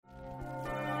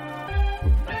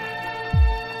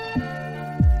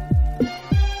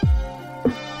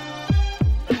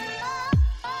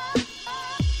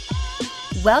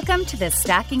Welcome to the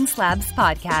Stacking Slabs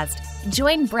podcast.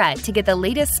 Join Brett to get the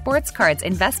latest sports cards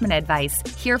investment advice,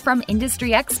 hear from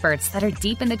industry experts that are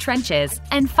deep in the trenches,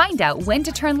 and find out when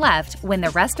to turn left when the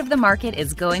rest of the market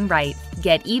is going right.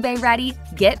 Get eBay ready,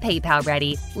 get PayPal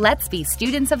ready. Let's be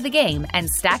students of the game and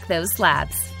stack those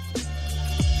slabs.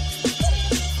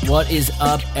 What is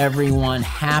up, everyone?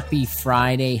 Happy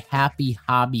Friday. Happy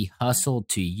hobby hustle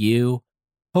to you.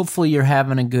 Hopefully you're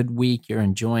having a good week. You're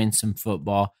enjoying some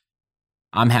football.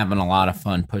 I'm having a lot of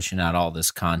fun pushing out all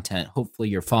this content. Hopefully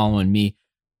you're following me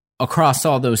across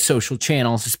all those social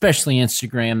channels, especially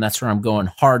Instagram. That's where I'm going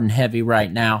hard and heavy right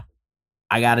now.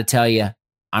 I got to tell you,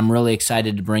 I'm really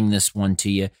excited to bring this one to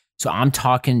you. So I'm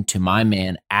talking to my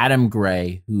man, Adam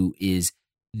Gray, who is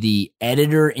the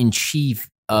editor-in-chief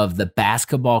of the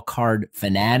Basketball Card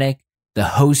Fanatic, the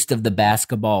host of the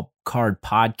Basketball Card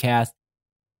Podcast.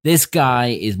 This guy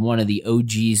is one of the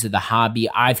OGs of the hobby.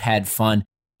 I've had fun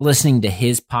listening to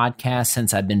his podcast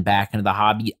since I've been back into the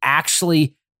hobby.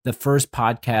 Actually, the first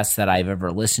podcast that I've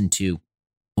ever listened to,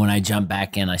 when I jumped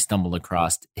back in, I stumbled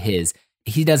across his.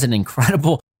 He does an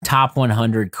incredible top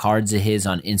 100 cards of his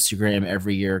on Instagram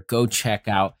every year. Go check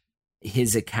out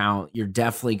his account. You're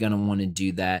definitely going to want to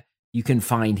do that. You can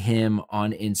find him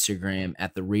on Instagram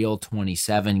at the Real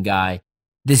 27 Guy.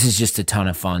 This is just a ton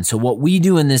of fun. So what we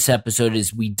do in this episode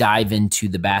is we dive into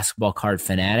the Basketball Card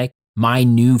Fanatic, my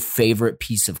new favorite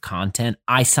piece of content.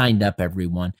 I signed up,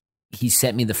 everyone. He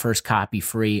sent me the first copy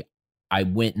free. I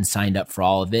went and signed up for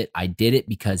all of it. I did it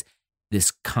because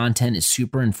this content is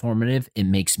super informative. It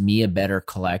makes me a better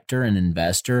collector and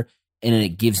investor, and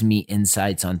it gives me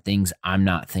insights on things I'm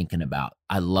not thinking about.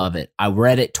 I love it. I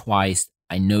read it twice.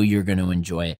 I know you're going to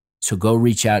enjoy it. So go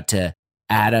reach out to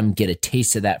Adam, get a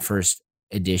taste of that first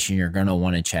edition. You're going to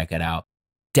want to check it out.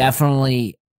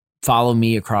 Definitely follow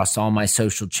me across all my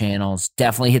social channels.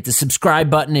 Definitely hit the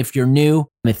subscribe button if you're new.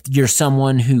 If you're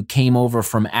someone who came over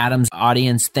from Adam's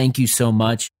audience, thank you so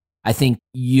much. I think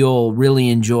you'll really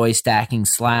enjoy Stacking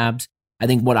Slabs. I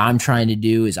think what I'm trying to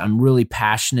do is I'm really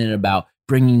passionate about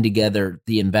bringing together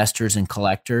the investors and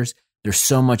collectors. There's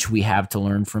so much we have to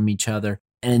learn from each other.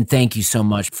 And thank you so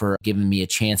much for giving me a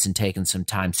chance and taking some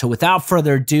time. So without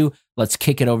further ado, let's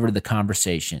kick it over to the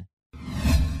conversation.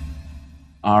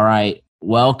 All right.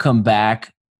 Welcome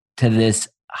back to this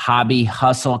hobby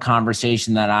hustle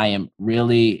conversation that I am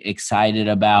really excited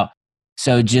about.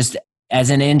 So just as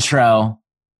an intro,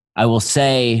 I will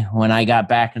say when I got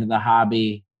back into the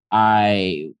hobby,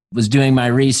 I was doing my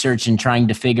research and trying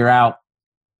to figure out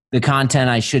the content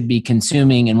I should be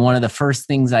consuming. And one of the first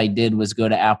things I did was go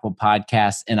to Apple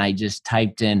Podcasts and I just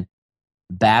typed in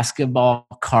Basketball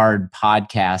Card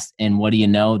Podcast. And what do you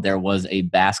know? There was a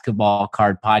Basketball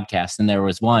Card Podcast, and there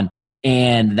was one.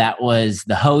 And that was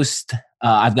the host.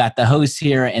 I've got the host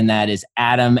here, and that is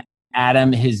Adam.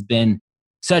 Adam has been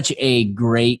such a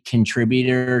great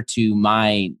contributor to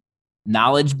my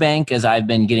knowledge bank as I've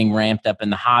been getting ramped up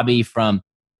in the hobby, from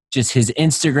just his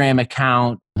Instagram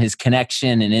account, his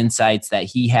connection and insights that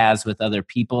he has with other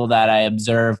people that I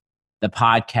observe, the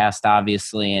podcast,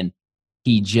 obviously. And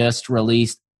he just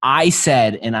released, I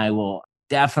said, and I will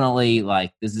definitely,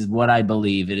 this is what I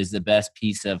believe, it is the best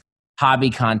piece of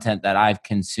hobby content that I've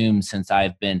consumed since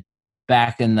I've been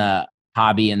back in the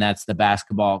hobby, and that's the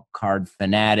Basketball Card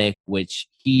Fanatic, which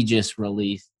he just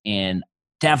released. And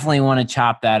definitely want to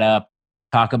chop that up,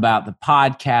 talk about the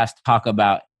podcast, talk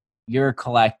about your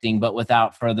collecting. But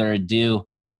without further ado,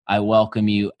 I welcome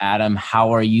you, Adam.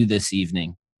 How are you this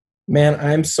evening? Man,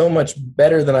 I'm so much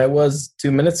better than I was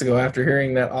 2 minutes ago after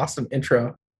hearing that awesome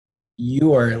intro.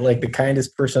 You are like the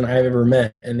kindest person I've ever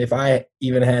met. And if I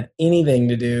even had anything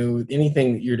to do with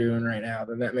anything that you're doing right now,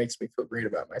 then that makes me feel great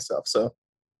about myself. So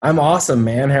I'm awesome,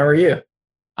 man. How are you?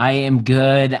 I am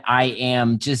good. I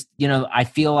am just, I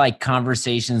feel like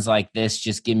conversations like this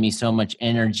just give me so much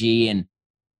energy. And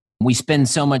we spend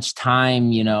so much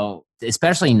time,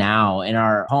 especially now in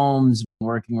our homes,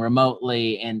 working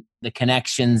remotely, and the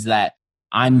connections that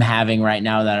I'm having right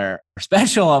now that are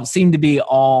special seem to be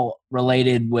all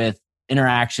related with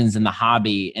interactions in the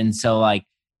hobby. And so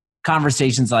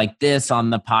conversations like this on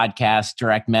the podcast,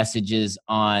 direct messages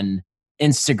on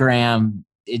Instagram,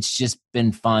 it's just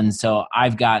been fun. So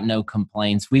I've got no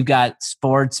complaints. We've got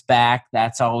sports back.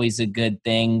 That's always a good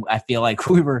thing. I feel like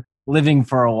we were living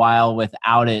for a while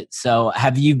without it. So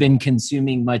have you been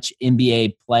consuming much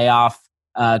NBA playoff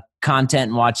content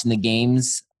and watching the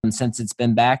games since it's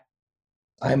been back?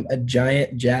 I'm a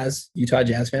giant Utah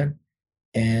Jazz fan,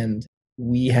 and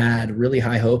we had really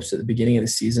high hopes at the beginning of the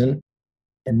season.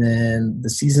 And then the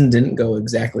season didn't go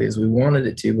exactly as we wanted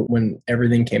it to, but when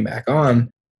everything came back on,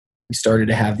 we started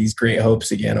to have these great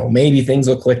hopes again. Oh, maybe things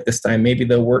will click this time. Maybe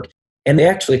they'll work. And they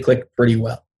actually clicked pretty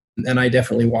well. And I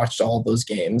definitely watched all of those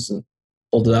games and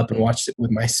pulled it up and watched it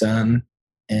with my son.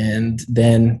 And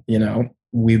then,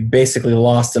 we basically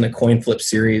lost in a coin flip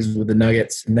series with the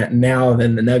Nuggets. And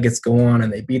then the Nuggets go on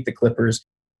and they beat the Clippers.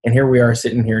 And here we are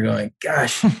sitting here going,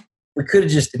 gosh, we could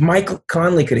have if Michael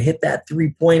Conley could have hit that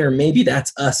 3-pointer, maybe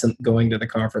that's us going to the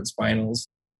conference finals,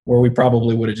 where we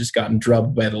probably would have just gotten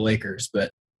drubbed by the Lakers.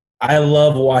 But I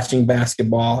love watching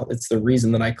basketball. It's the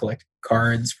reason that I collect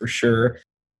cards for sure.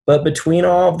 But between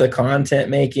all of the content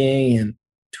making and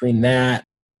between that,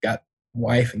 got a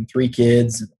wife and 3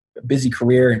 kids, a busy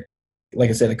career, and like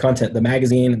I said, the content, the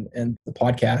magazine and the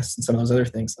podcast and some of those other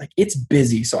things, like it's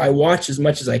busy. So I watch as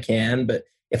much as I can, but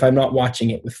if I'm not watching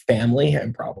it with family,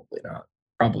 I'm probably not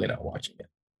watching it.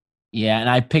 Yeah. And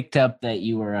I picked up that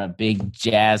you were a big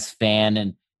Jazz fan,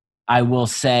 and I will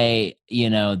say,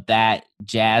 that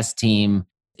Jazz team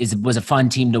was a fun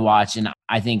team to watch. And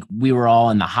I think we were all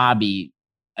in the hobby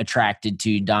attracted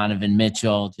to Donovan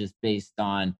Mitchell just based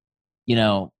on,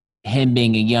 him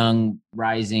being a young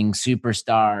rising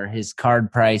superstar, his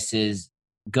card prices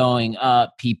going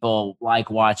up. People like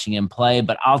watching him play.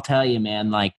 But I'll tell you,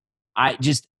 man, I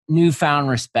just newfound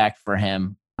respect for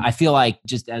him. I feel like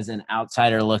just as an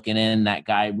outsider looking in, that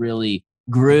guy really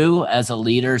grew as a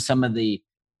leader. Some of the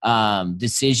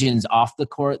decisions off the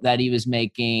court that he was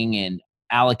making and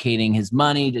allocating his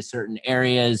money to certain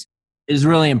areas is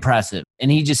really impressive.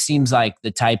 And he just seems like the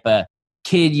type of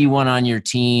kid you want on your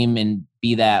team and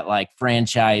be that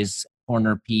franchise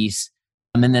corner piece.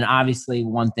 And then obviously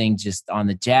one thing just on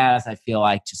the Jazz, I feel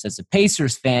like just as a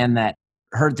Pacers fan that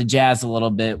hurt the Jazz a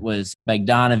little bit was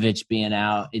Bogdanovich being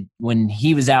out. When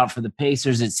he was out for the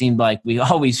Pacers, it seemed like we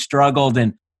always struggled.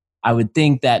 And I would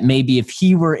think that maybe if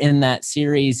he were in that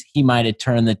series, he might have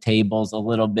turned the tables a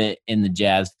little bit in the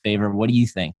Jazz favor. What do you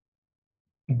think?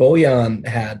 Bojan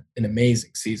had an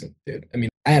amazing season, dude. I mean,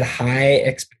 I had high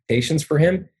expectations for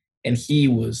him, and he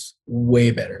was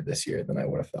way better this year than I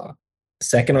would have thought.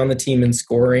 Second on the team in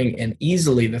scoring and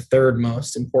easily the third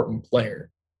most important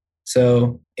player.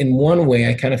 So in one way,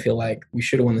 I kind of feel like we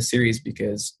should have won the series,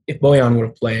 because if Bojan would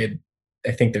have played,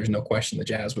 I think there's no question the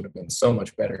Jazz would have been so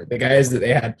much better. The guys that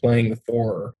they had playing the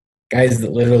 4, guys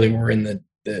that literally were in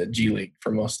the G League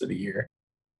for most of the year.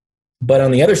 But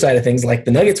on the other side of things,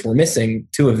 the Nuggets were missing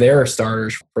 2 of their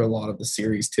starters for a lot of the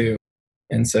series too.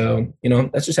 And so,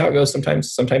 that's just how it goes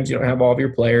sometimes. Sometimes you don't have all of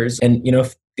your players. And,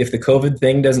 if the COVID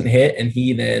thing doesn't hit and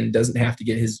he then doesn't have to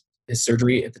get his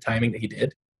surgery at the timing that he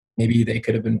did, maybe they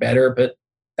could have been better. But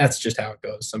that's just how it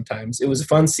goes sometimes. It was a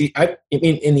fun season. I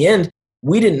mean, in the end,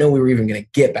 we didn't know we were even going to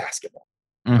get basketball,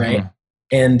 right?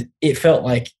 And it felt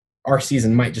like our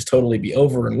season might just totally be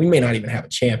over and we may not even have a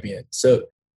champion. So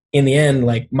in the end,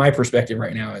 my perspective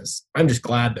right now is I'm just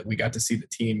glad that we got to see the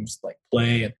teams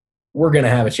play, and we're going to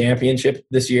have a championship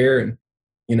this year. And,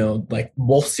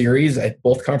 both series,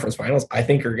 both conference finals, I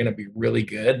think are going to be really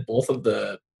good. Both of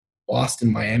the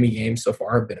Boston-Miami games so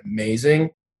far have been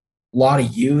amazing. A lot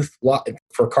of youth,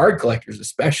 for card collectors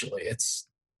especially.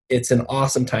 It's an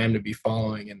awesome time to be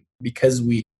following. And because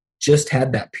we just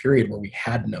had that period where we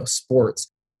had no sports,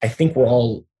 I think we're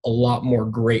all a lot more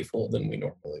grateful than we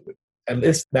normally would. At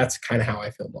least that's kind of how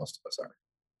I feel most of us are.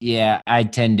 Yeah, I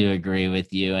tend to agree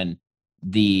with you. And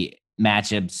the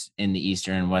matchups in the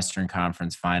Eastern and Western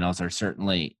Conference Finals are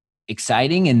certainly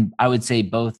exciting, and I would say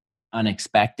both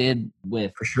unexpected,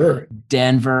 with for sure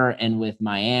Denver and with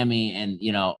Miami. And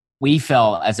we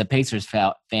as a Pacers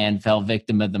fan fell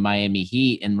victim of the Miami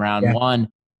Heat in round 1,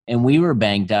 and we were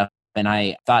banged up. And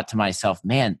I thought to myself,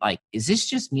 man, is this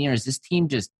just me, or is this team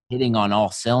just hitting on all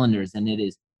cylinders? And it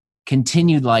is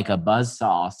continued like a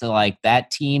buzzsaw. So that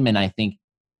team, and I think,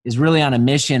 is really on a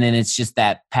mission, and it's just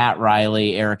that Pat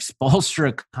Riley, Eric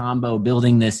Spoelstra combo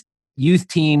building this youth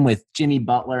team with Jimmy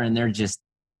Butler, and they're just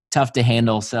tough to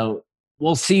handle. So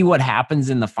we'll see what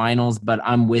happens in the finals, but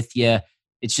I'm with you.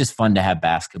 It's just fun to have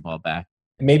basketball back.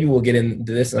 Maybe we'll get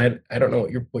into this, and I don't know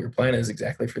what your plan is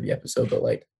exactly for the episode, but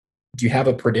do you have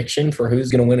a prediction for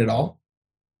who's going to win it all?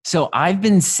 So I've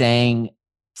been saying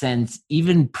since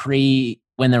even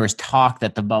when there was talk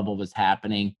that the bubble was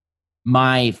happening,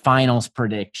 my finals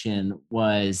prediction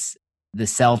was the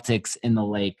Celtics and the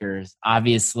Lakers.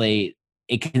 Obviously,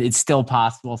 it's still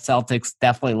possible. Celtics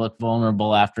definitely look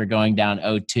vulnerable after going down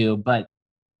 0-2. But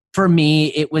for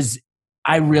me,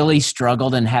 I really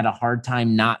struggled and had a hard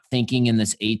time not thinking in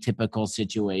this atypical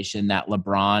situation that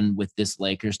LeBron with this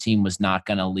Lakers team was not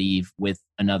going to leave with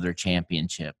another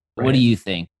championship. Right. What do you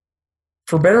think?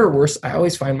 For better or worse, I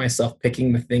always find myself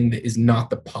picking the thing that is not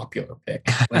the popular pick.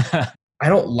 I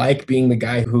don't like being the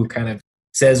guy who kind of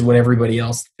says what everybody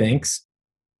else thinks.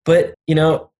 But,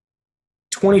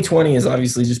 2020 has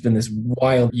obviously just been this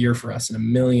wild year for us in a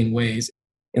million ways.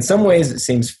 In some ways, it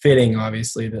seems fitting,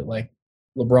 obviously, that like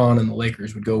LeBron and the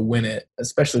Lakers would go win it,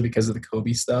 especially because of the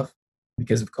Kobe stuff,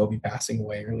 because of Kobe passing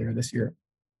away earlier this year.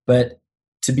 But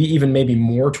to be even maybe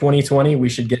more 2020, we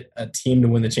should get a team to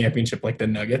win the championship like the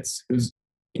Nuggets, who've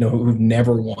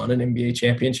never won an NBA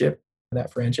championship,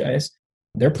 that franchise.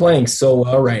 They're playing so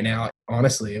well right now.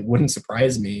 Honestly, it wouldn't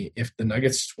surprise me if the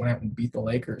Nuggets just went out and beat the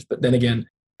Lakers. But then again,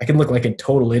 I can look like a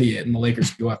total idiot and the Lakers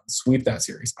could go out and sweep that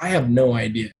series. I have no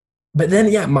idea. But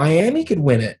then, yeah, Miami could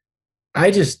win it.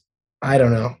 I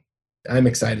don't know. I'm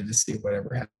excited to see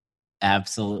whatever happens.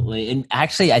 Absolutely. And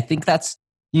actually, I think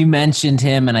you mentioned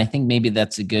him, and I think maybe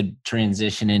that's a good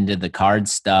transition into the card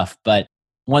stuff. But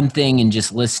one thing in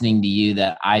just listening to you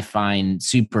that I find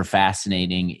super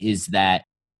fascinating is that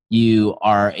you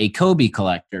are a Kobe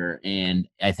collector. And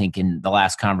I think in the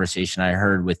last conversation I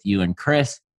heard with you and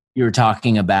Chris, you were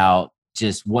talking about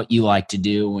just what you like to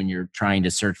do when you're trying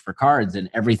to search for cards, and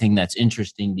everything that's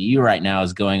interesting to you right now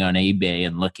is going on eBay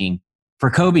and looking for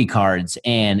Kobe cards.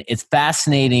 And it's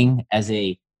fascinating as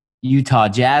a Utah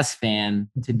Jazz fan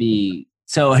to be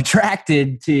so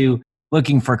attracted to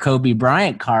looking for Kobe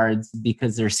Bryant cards,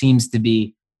 because there seems to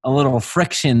be a little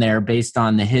friction there based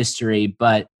on the history.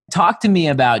 But talk to me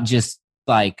about just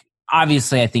like,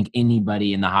 obviously I think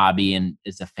anybody in the hobby and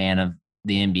is a fan of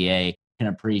the NBA can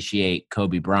appreciate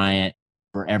Kobe Bryant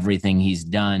for everything he's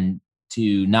done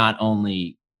to not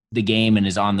only the game and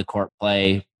his on the court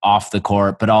play, off the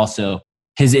court, but also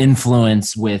his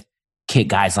influence with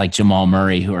guys like Jamal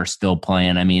Murray who are still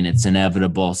playing. I mean, it's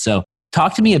inevitable. So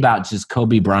talk to me about just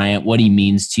Kobe Bryant, what he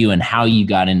means to you and how you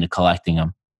got into collecting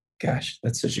them. Gosh,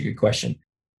 that's such a good question.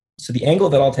 So the angle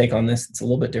that I'll take on this, it's a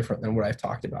little bit different than what I've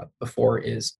talked about before,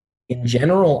 is in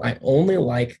general, I only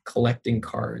like collecting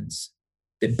cards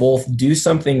that both do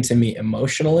something to me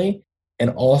emotionally and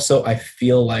also I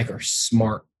feel like are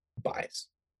smart buys.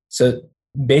 So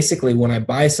basically when I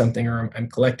buy something or I'm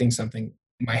collecting something,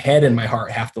 my head and my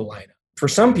heart have to line up. For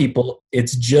some people,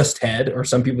 it's just head, or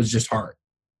some people it's just heart.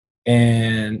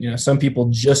 And some people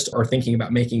just are thinking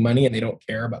about making money and they don't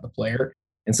care about the player.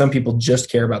 And some people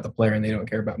just care about the player and they don't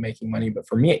care about making money. But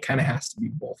for me, it kind of has to be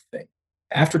both things.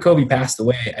 After Kobe passed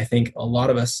away, I think a lot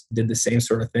of us did the same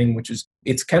sort of thing, which is,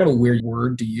 it's kind of a weird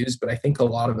word to use, but I think a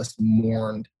lot of us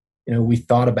mourned. We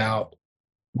thought about,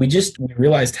 we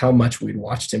realized how much we'd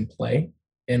watched him play,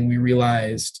 and we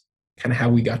realized kind of how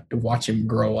we got to watch him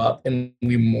grow up, and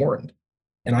we mourned.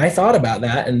 And I thought about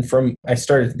that, and I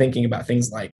started thinking about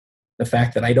things like the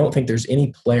fact that I don't think there's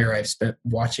any player I've spent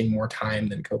watching more time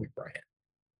than Kobe Bryant.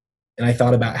 And I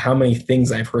thought about how many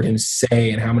things I've heard him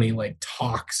say and how many like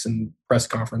talks and press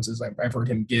conferences I've heard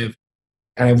him give.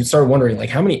 And I started wondering, like,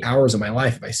 how many hours of my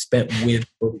life have I spent with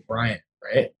Kobe Bryant,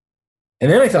 right? And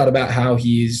then I thought about how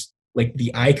he's like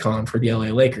the icon for the LA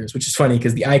Lakers, which is funny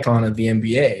because the icon of the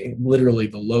NBA, literally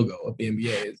the logo of the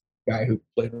NBA, is the guy who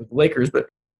played with the Lakers. But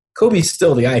Kobe's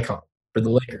still the icon for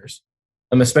the Lakers,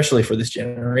 especially for this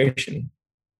generation.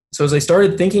 So as I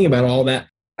started thinking about all that,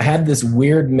 I had this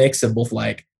weird mix of both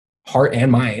like heart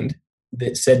and mind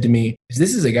that said to me,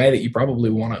 this is a guy that you probably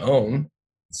want to own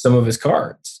some of his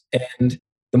cards. And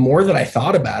the more that I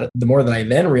thought about it, the more that I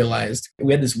then realized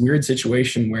we had this weird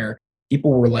situation where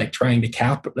people were like trying to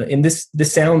cap, and this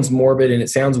sounds morbid and it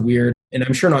sounds weird, and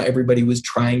I'm sure not everybody was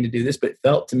trying to do this, but it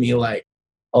felt to me like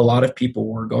a lot of people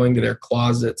were going to their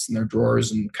closets and their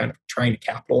drawers and kind of trying to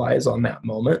capitalize on that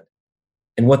moment.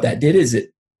 And what that did is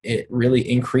it really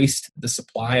increased the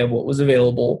supply of what was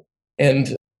available.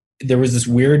 And there was this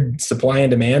weird supply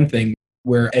and demand thing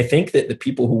where I think that the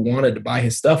people who wanted to buy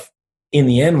his stuff in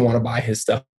the end want to buy his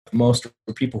stuff most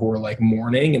were people who were like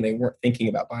mourning and they weren't thinking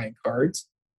about buying cards.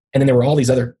 And then there were all these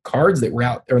other cards that were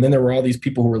out there. And then there were all these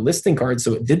people who were listing cards.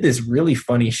 So it did this really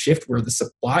funny shift where the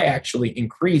supply actually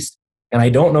increased. And I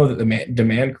don't know that the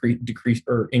demand decreased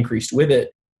or increased with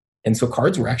it. And so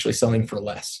cards were actually selling for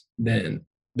less than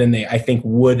they, I think,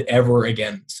 would ever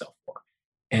again sell for.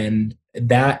 And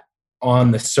that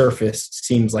on the surface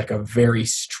seems like a very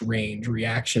strange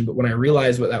reaction. But when I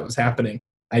realized what that was happening,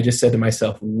 I just said to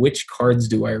myself, which cards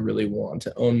do I really want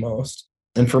to own most?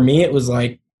 And for me, it was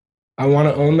like, I want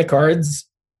to own the cards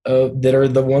that are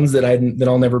the ones that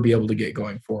I'll never be able to get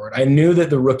going forward. I knew that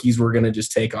the rookies were going to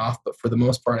just take off, but for the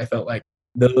most part, I felt like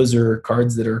those are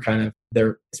cards that are kind of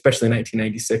there, especially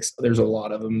 1996. There's a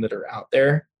lot of them that are out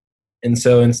there. And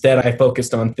so instead I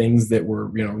focused on things that were,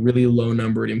 really low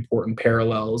numbered, important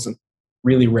parallels and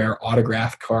really rare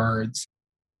autograph cards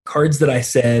that I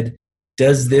said,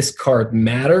 does this card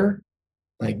matter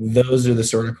Like those are the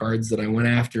sort of cards that I went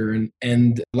after.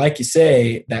 And like you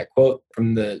say, that quote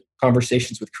from the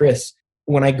conversations with Chris,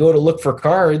 when I go to look for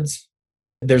cards,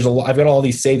 I've got all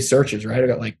these saved searches, right? I've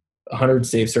got like 100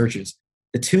 saved searches.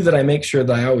 The two that I make sure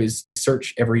that I always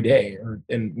search every day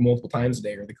and multiple times a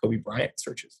day are the Kobe Bryant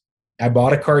searches. I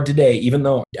bought a card today, even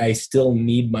though I still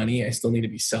need money. I still need to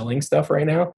be selling stuff right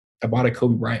now. I bought a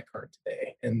Kobe Bryant card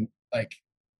today. And like,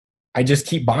 I just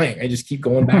keep buying. I just keep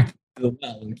going back to the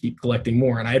well and keep collecting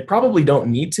more. And I probably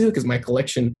don't need to because my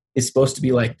collection is supposed to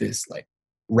be like this, like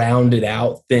rounded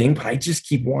out thing, but I just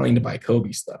keep wanting to buy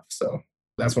Kobe stuff. So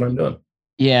that's what I'm doing.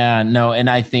 Yeah, no. And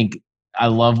I think I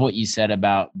love what you said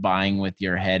about buying with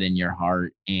your head and your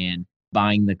heart and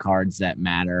buying the cards that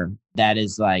matter. That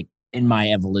is like in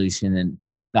my evolution and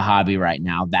the hobby right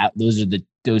now,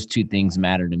 those two things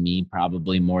matter to me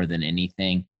probably more than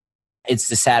anything. It's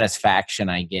the satisfaction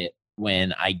I get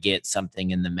when I get something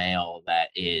in the mail that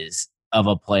is of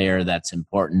a player that's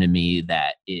important to me,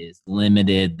 that is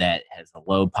limited, that has a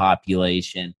low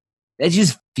population. It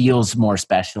just feels more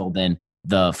special than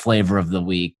the flavor of the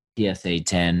week PSA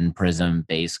 10 Prism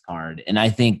base card. And I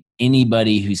think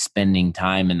anybody who's spending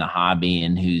time in the hobby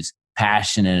and who's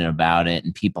passionate about it,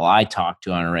 and people I talk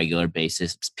to on a regular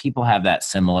basis, people have that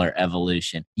similar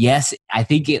evolution. Yes, I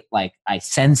think I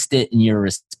sensed it in your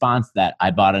response that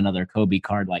I bought another Kobe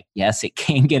card. Like, yes, it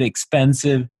can get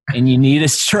expensive and you need a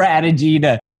strategy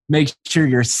to make sure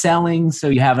you're selling so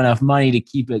you have enough money to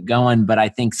keep it going. But I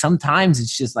think sometimes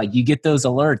it's just like you get those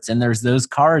alerts and there's those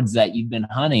cards that you've been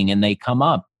hunting and they come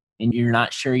up and you're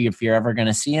not sure if you're ever going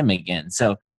to see them again.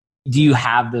 So do you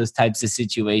have those types of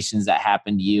situations that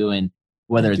happen to you, and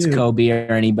whether it's Kobe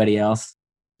or anybody else?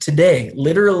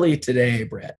 Literally today,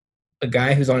 Brett, a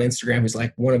guy who's on Instagram who's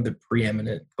like one of the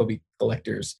preeminent Kobe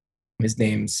collectors. His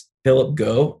name's Philip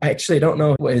Go. I actually don't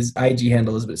know what his IG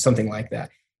handle is, but something like that.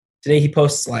 Today he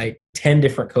posts like 10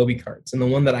 different Kobe cards. And the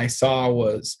one that I saw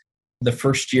was the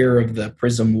first year of the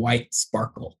Prism White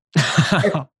Sparkle.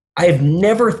 I have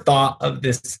never thought of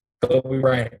this Kobe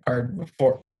Bryant card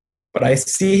before. But I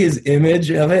see his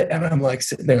image of it, and I'm like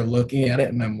sitting there looking at it,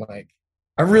 and I'm like,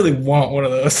 I really want one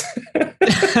of those.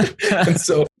 And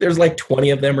so there's like 20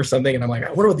 of them or something, and I'm like,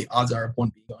 I wonder what the odds are of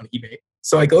one being on eBay.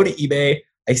 So I go to eBay,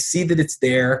 I see that it's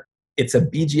there. It's a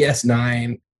BGS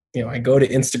 9. You know, I go to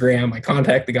Instagram, I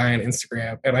contact the guy on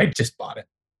Instagram, and I just bought it.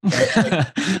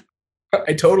 Right?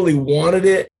 I totally wanted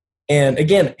it. And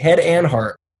again, head and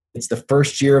heart, it's the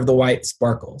first year of the White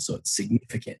Sparkle, so it's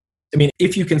significant. I mean,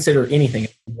 if you consider anything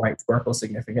White Sparkle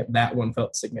significant, that one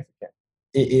felt significant.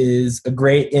 It is a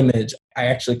great image. I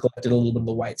actually collected a little bit of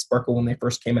the White Sparkle when they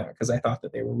first came out because I thought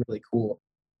that they were really cool.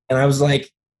 And I was like,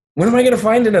 when am I going to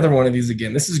find another one of these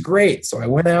again? This is great. So I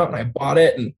went out and I bought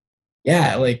it. And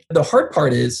yeah, like the hard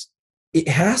part is it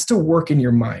has to work in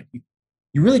your mind.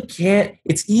 You really can't.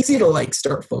 It's easy to like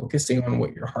start focusing on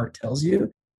what your heart tells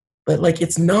you, but like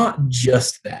it's not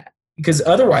just that. Because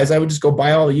otherwise, I would just go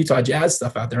buy all the Utah Jazz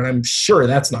stuff out there, and I'm sure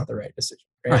that's not the right decision.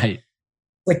 Right.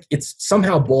 Like it's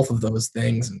somehow both of those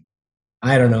things. And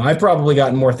I don't know. I've probably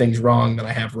gotten more things wrong than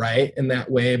I have right in that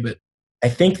way, but I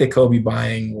think the Kobe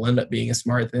buying will end up being a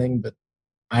smart thing. But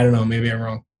I don't know. Maybe I'm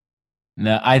wrong.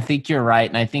 No, I think you're right,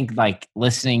 and I think like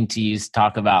listening to you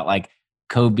talk about like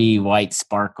Kobe White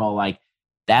Sparkle, like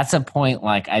that's a point.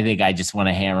 Like I think I just want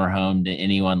to hammer home to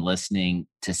anyone listening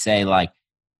to say like,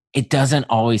 it doesn't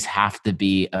always have to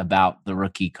be about the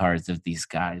rookie cards of these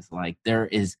guys. Like there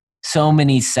is so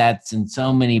many sets and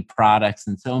so many products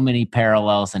and so many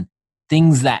parallels and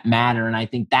things that matter. And I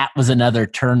think that was another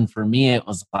turn for me. It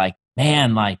was like,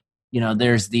 man, like, you know,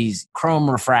 there's these chrome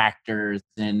refractors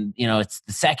and, you know, it's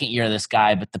the second year of this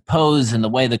guy, but the pose and the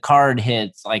way the card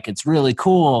hits, like it's really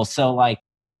cool. So like,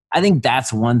 I think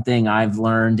that's one thing I've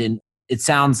learned. And it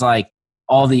sounds like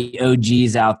all the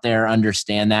OGs out there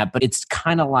understand that, but it's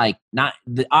kind of like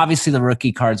obviously the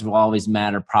rookie cards will always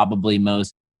matter, probably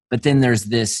most, but then there's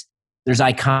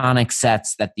iconic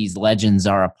sets that these legends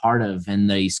are a part of,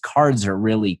 and these cards are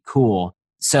really cool.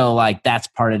 So like that's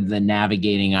part of the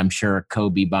navigating, I'm sure,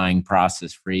 Kobe buying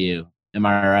process for you. Am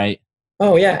I right?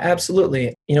 Oh yeah,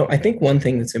 absolutely. You know, I think one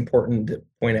thing that's important to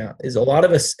point out is a lot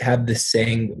of us have this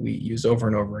saying that we use over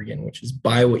and over again, which is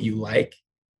buy what you like.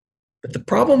 But the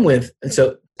problem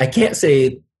so I can't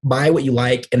say buy what you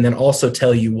like and then also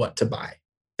tell you what to buy.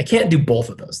 I can't do both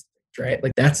of those things, right?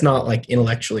 Like that's not like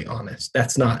intellectually honest.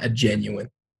 That's not a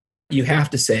genuine. You have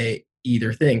to say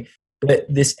either thing. But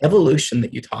this evolution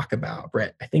that you talk about,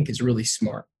 Brett, I think is really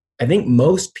smart. I think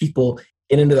most people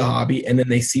get into the hobby and then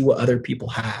they see what other people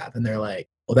have and they're like,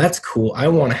 well, that's cool. I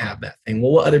want to have that thing.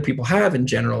 Well, what other people have in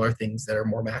general are things that are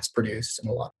more mass produced and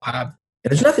a lot have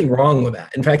And there's nothing wrong with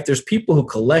that. In fact, there's people who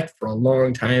collect for a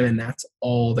long time and that's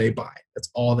all they buy. That's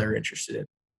all they're interested in.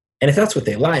 And if that's what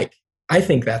they like, I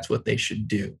think that's what they should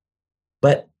do.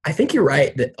 But I think you're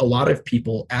right that a lot of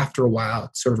people after a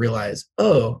while sort of realize,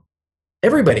 oh,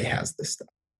 everybody has this stuff.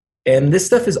 And this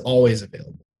stuff is always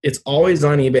available. It's always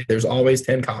on eBay. There's always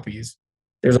 10 copies.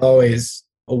 There's always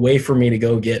a way for me to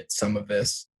go get some of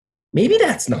this. Maybe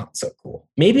that's not so cool.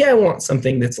 Maybe I want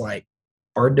something that's like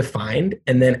hard to find.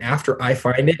 And then after I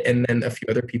find it, and then a few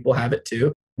other people have it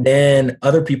too, then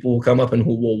other people will come up and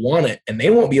who will want it. And they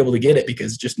won't be able to get it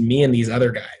because just me and these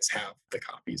other guys have the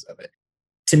copies of it.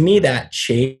 To me, that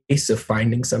chase of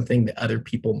finding something that other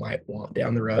people might want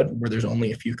down the road where there's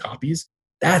only a few copies,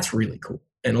 that's really cool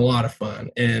and a lot of fun.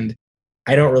 And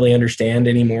I don't really understand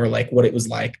anymore like what it was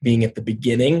like being at the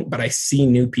beginning, but I see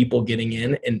new people getting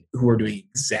in and who are doing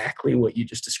exactly what you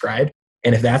just described.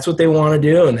 And if that's what they want to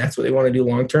do and that's what they want to do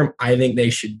long term, I think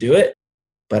they should do it.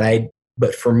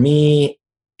 But for me,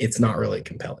 it's not really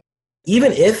compelling.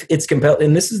 Even if it's compelling,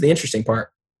 and this is the interesting part,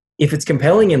 if it's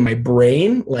compelling in my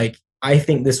brain, like I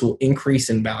think this will increase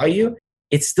in value,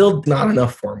 it's still not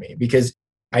enough for me because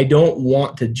I don't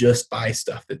want to just buy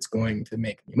stuff that's going to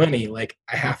make me money. Like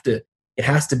it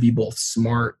has to be both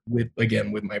smart with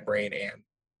my brain and.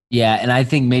 Yeah. And I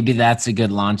think maybe that's a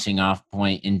good launching off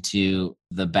point into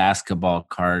the Basketball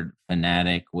Card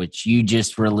Fanatic, which you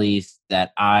just released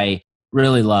that I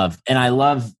really love. And I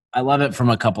love it from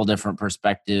a couple different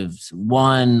perspectives.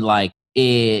 One, like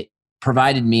it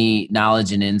provided me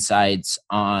knowledge and insights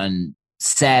on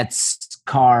sets,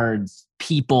 cards,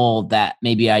 people that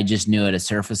maybe I just knew at a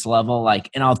surface level. Like,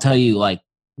 and I'll tell you, like,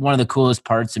 one of the coolest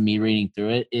parts of me reading through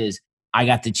it is I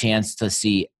got the chance to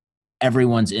see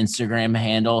everyone's Instagram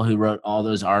handle who wrote all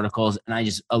those articles. And I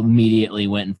just immediately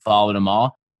went and followed them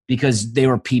all because they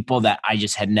were people that I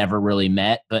just had never really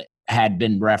met, but had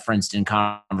been referenced in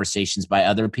conversations by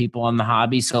other people in the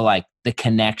hobby. So like the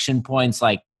connection points,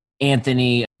 like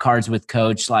Anthony Cards with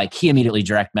Coach, like he immediately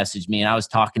direct messaged me and I was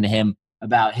talking to him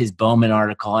about his Bowman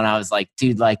article. And I was like,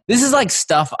 dude, like this is like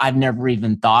stuff I've never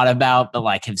even thought about, but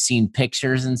like have seen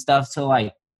pictures and stuff. So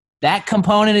like that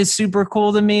component is super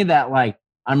cool to me that like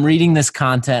I'm reading this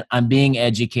content, I'm being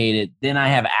educated, then I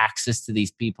have access to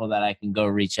these people that I can go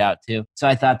reach out to. So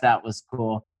I thought that was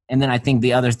cool. And then I think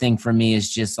the other thing for me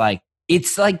is just like,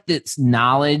 it's like this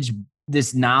knowledge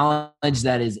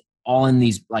that is all in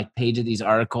these like page of these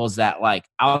articles that like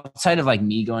outside of like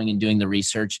me going and doing the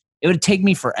research, it would take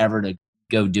me forever to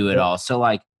go do it all. So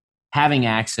like having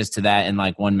access to that in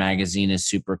like one magazine is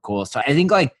super cool. So I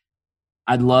think like,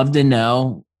 I'd love to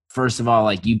know, first of all,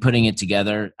 like you putting it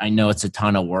together, I know it's a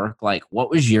ton of work. Like what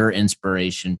was your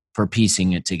inspiration for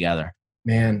piecing it together?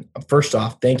 Man, first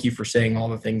off, thank you for saying all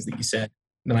the things that you said.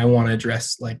 And I want to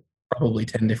address like probably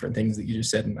 10 different things that you just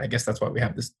said. And I guess that's why we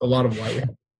have this, a lot of why we have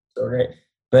this, so, right?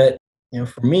 But,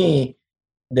 for me,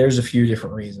 there's a few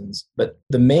different reasons. But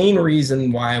the main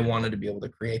reason why I wanted to be able to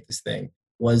create this thing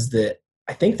was that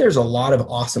I think there's a lot of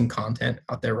awesome content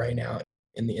out there right now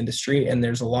in the industry. And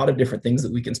there's a lot of different things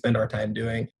that we can spend our time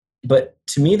doing. But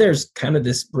to me, there's kind of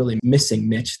this really missing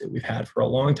niche that we've had for a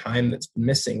long time that's been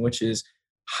missing, which is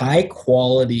high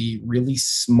quality, really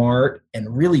smart,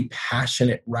 and really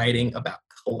passionate writing about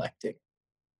collecting.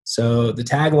 So the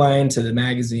tagline to the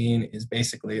magazine is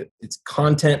basically it's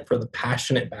content for the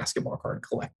passionate basketball card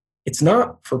collector. It's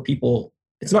not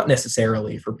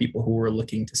necessarily for people who are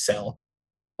looking to sell.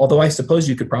 Although I suppose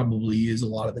you could probably use a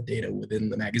lot of the data within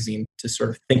the magazine to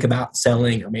sort of think about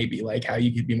selling or maybe like how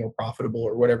you could be more profitable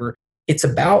or whatever. It's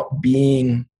about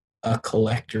being a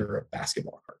collector of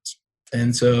basketball cards.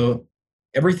 And so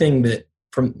everything that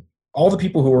from all the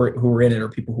people who were in it are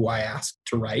people who I asked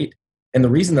to write. And the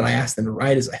reason that I asked them to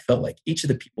write is I felt like each of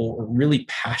the people were really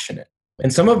passionate.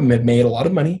 And some of them have made a lot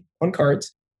of money on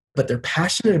cards, but they're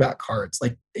passionate about cards.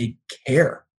 Like they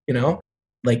care,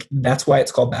 Like that's why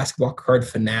it's called Basketball Card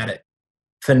Fanatic.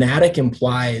 Fanatic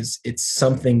implies it's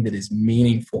something that is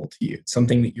meaningful to you. It's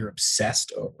something that you're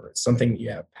obsessed over. It's something that you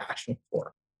have passion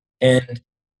for. And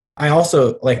I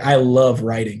also, I love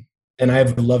writing. And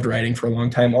I've loved writing for a long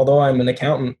time. Although I'm an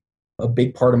accountant, a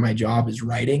big part of my job is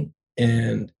writing.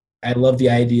 And I love the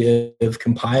idea of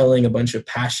compiling a bunch of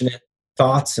passionate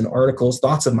thoughts and articles,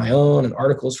 thoughts of my own and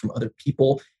articles from other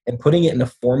people, and putting it in a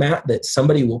format that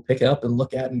somebody will pick up and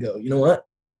look at and go, you know what?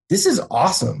 This is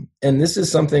awesome. And this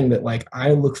is something that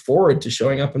I look forward to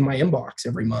showing up in my inbox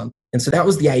every month. And so that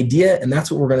was the idea. And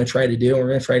that's what we're going to try to do. We're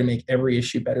going to try to make every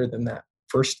issue better than that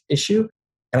first issue.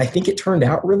 And I think it turned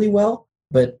out really well,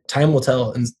 but time will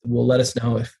tell and will let us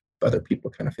know if other people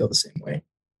kind of feel the same way.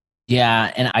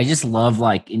 Yeah. And I just love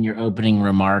in your opening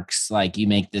remarks, you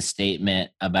make this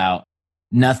statement about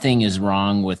nothing is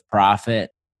wrong with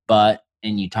profit, but,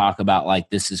 and you talk about like,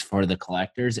 this is for the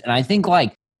collectors. And I think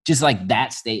like, just like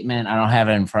that statement, I don't have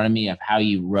it in front of me of how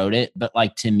you wrote it, but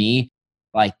like to me,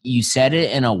 like you said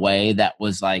it in a way that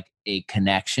was like a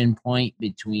connection point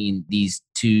between these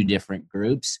two different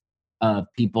groups of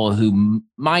people who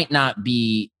might not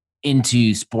be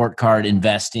into sport card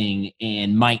investing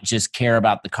and might just care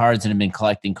about the cards and have been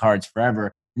collecting cards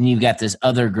forever. And you've got this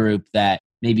other group that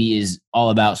maybe is all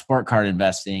about sport card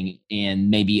investing. And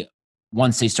maybe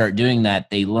once they start doing that,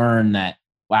 they learn that,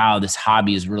 wow, this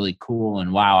hobby is really cool.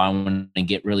 And wow, I want to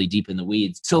get really deep in the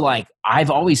weeds. So like, I've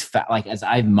always felt like as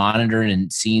I've monitored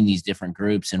and seen these different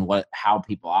groups and how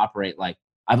people operate, like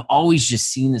I've always just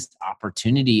seen this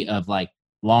opportunity of like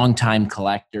longtime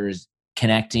collectors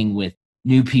connecting with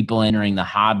new people entering the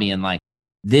hobby. And like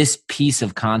this piece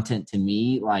of content to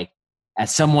me, like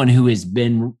as someone who's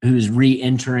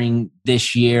re-entering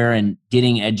this year and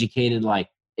getting educated, like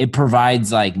it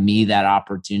provides like me that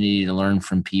opportunity to learn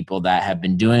from people that have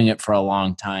been doing it for a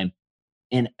long time.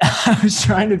 And I was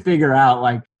trying to figure out,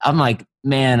 like, I'm like,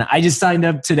 man, I just signed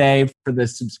up today for the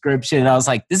subscription. And I was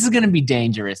like, this is going to be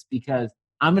dangerous because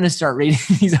I'm going to start reading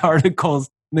these articles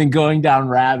and then going down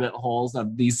rabbit holes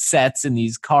of these sets and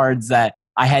these cards that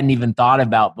I hadn't even thought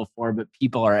about before, but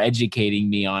people are educating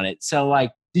me on it. So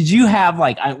like, did you have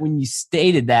like, when you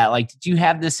stated that, like, did you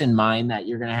have this in mind that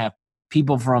you're going to have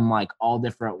people from like all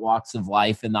different walks of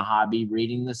life in the hobby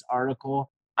reading this article?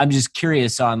 I'm just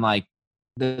curious on like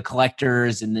the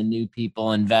collectors and the new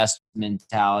people invest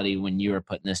mentality when you were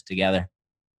putting this together.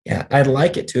 Yeah, I'd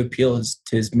like it to appeal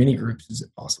to as many groups as it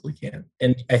possibly can.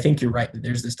 And I think you're right that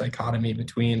there's this dichotomy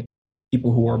between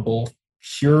people who are both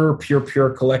pure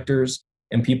collectors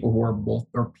and people who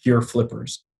are pure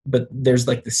flippers. But there's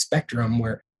like the spectrum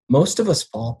where most of us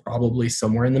fall probably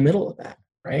somewhere in the middle of that,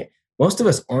 right? Most of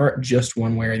us aren't just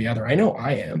one way or the other. I know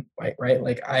I am, right?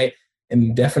 Like I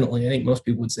am definitely, I think most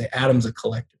people would say Adam's a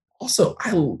collector. Also,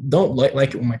 I don't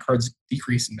like it when my cards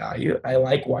decrease in value. I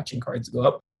like watching cards go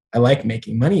up. I like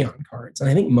making money on cards. And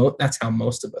I think that's how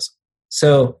most of us are.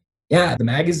 So yeah, the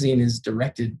magazine is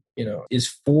directed, is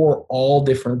for all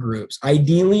different groups.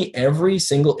 Ideally, every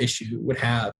single issue would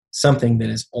have something that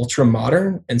is ultra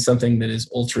modern and something that is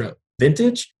ultra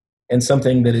vintage and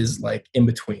something that is like in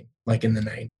between, like in the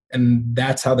 90s. And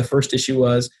that's how the first issue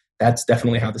was. That's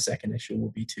definitely how the second issue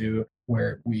will be too,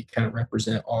 where we kind of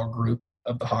represent all group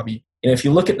of the hobby. And if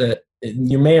you look at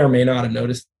you may or may not have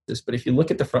noticed this, but if you look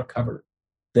at the front cover,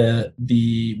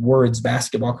 the words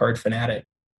basketball card fanatic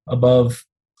above,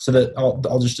 so that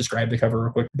I'll just describe the cover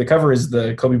real quick. The cover is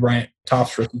the Kobe Bryant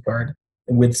Topps rookie card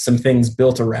with some things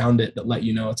built around it that let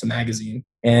you know it's a magazine.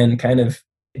 And kind of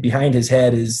behind his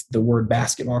head is the word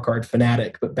basketball card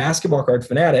fanatic. But basketball card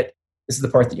fanatic, this is the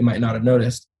part that you might not have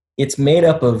noticed. It's made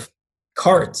up of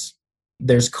cards.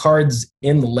 There's cards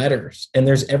in the letters, and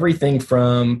there's everything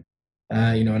from,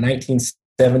 a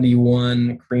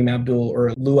 1971 Kareem Abdul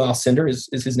or Lou Alcindor is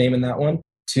his name in that one,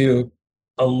 to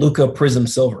a Luka Prism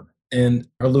Silver and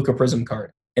a Luka Prism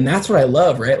card. And that's what I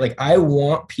love, right? Like I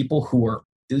want people who are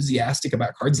enthusiastic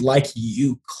about cards like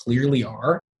you clearly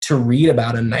are to read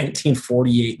about a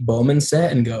 1948 Bowman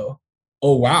set and go,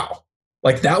 oh, wow,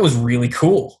 like that was really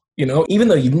cool. Even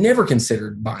though you've never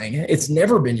considered buying it, it's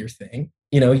never been your thing,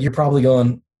 you're probably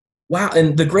going, wow.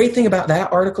 And the great thing about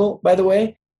that article, by the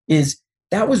way, is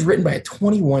that was written by a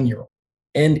 21-year-old.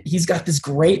 And he's got this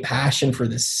great passion for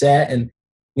this set. And,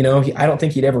 I don't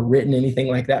think he'd ever written anything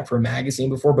like that for a magazine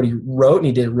before, but he wrote and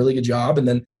he did a really good job. And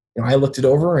then, I looked it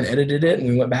over and edited it and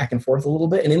we went back and forth a little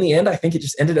bit. And in the end, I think it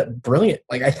just ended up brilliant.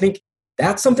 Like, I think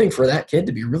that's something for that kid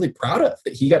to be really proud of,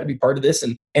 that he got to be part of this.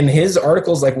 And his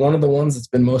article is like one of the ones that's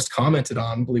been most commented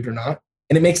on, believe it or not.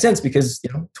 And it makes sense because,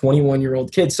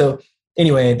 21-year-old kid. So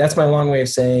anyway, that's my long way of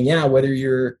saying, yeah, whether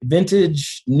you're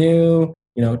vintage, new,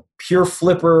 pure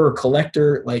flipper or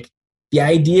collector, like the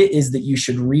idea is that you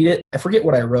should read it. I forget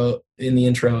what I wrote in the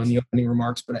intro and the opening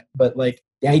remarks, but like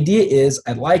the idea is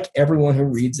I'd like everyone who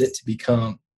reads it to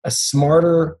become a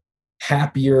smarter,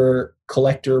 happier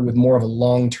collector with more of a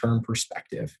long-term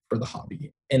perspective for the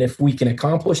hobby. And if we can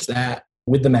accomplish that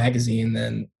with the magazine,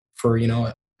 then for,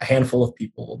 a handful of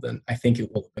people, then I think it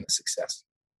will have been a success.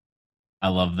 I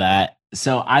love that.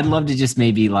 So I'd love to just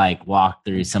maybe like walk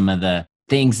through some of the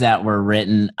things that were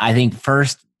written. I think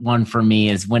first one for me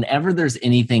is whenever there's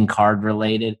anything card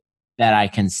related that I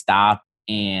can stop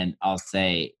and I'll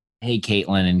say, hey,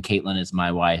 Caitlin, and Caitlin is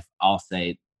my wife, I'll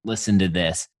say, listen to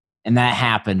this. And that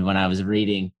happened when I was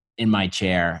reading in my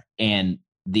chair. And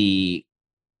the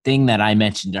thing that I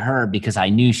mentioned to her, because I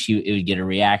knew it would get a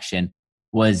reaction,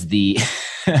 was the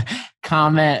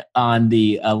comment on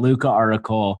the Luka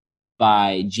article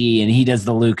by G, and he does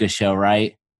the Luka show,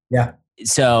 right? Yeah.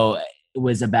 So it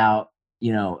was about,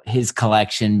 his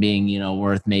collection being,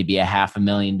 worth maybe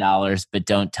 $500,000, but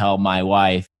don't tell my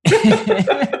wife. And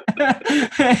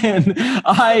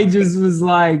I just was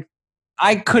like,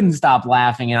 I couldn't stop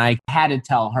laughing, and I had to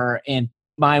tell her. And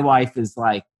my wife is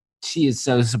like, she is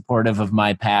so supportive of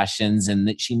my passions, and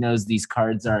that she knows these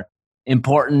cards are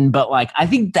important. But like, I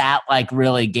think that like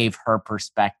really gave her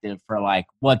perspective for like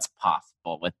what's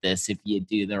possible with this if you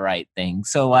do the right thing.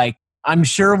 So like, I'm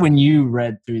sure when you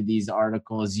read through these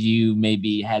articles, you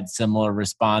maybe had similar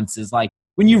responses. Like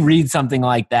when you read something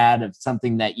like that of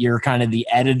something that you're kind of the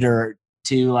editor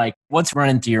to, like what's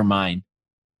running through your mind?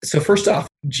 So first off,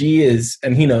 G is,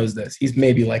 and he knows this, he's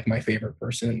maybe like my favorite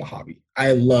person in the hobby.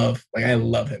 I love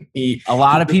him. A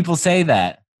lot of people say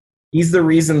that. He's the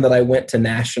reason that I went to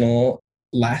National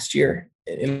last year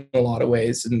in a lot of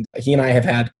ways. And he and I have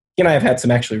had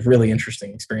some actually really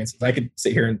interesting experiences. I could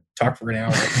sit here and talk for an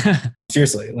hour.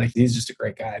 Seriously, like he's just a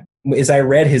great guy. As I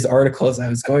read his articles, I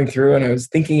was going through and I was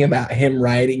thinking about him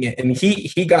writing it, and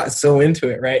he got so into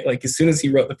it, right? Like as soon as he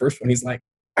wrote the first one, he's like,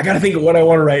 I got to think of what I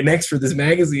want to write next for this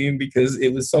magazine because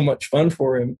it was so much fun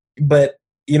for him. But,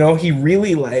 he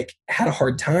really like had a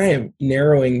hard time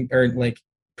narrowing or like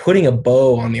putting a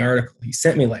bow on the article. He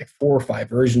sent me like 4 or 5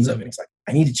 versions of it. He's like,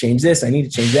 I need to change this. I need to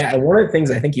change that. And one of the things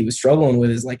I think he was struggling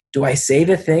with is like, do I say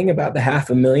the thing about the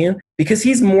 $500,000? Because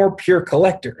he's more pure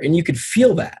collector. And you could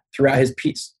feel that throughout his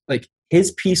piece. Like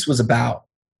his piece was about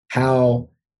how,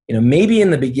 maybe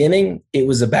in the beginning it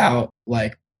was about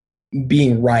like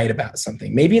being right about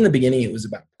something. Maybe in the beginning it was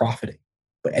about profiting.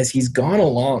 But as he's gone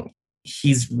along,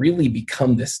 he's really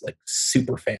become this like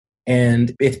super fan.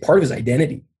 And it's part of his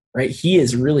identity, right? He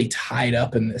is really tied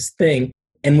up in this thing.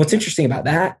 And what's interesting about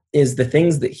that is the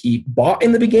things that he bought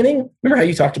in the beginning. Remember how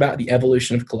you talked about the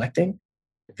evolution of collecting?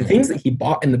 The things that he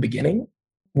bought in the beginning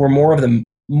were more of the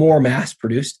more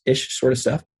mass-produced-ish sort of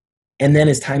stuff. And then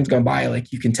as time's gone by,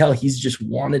 like you can tell he's just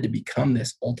wanted to become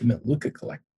this ultimate Luka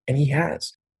collector. And he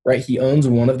has, right? He owns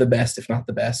one of the best, if not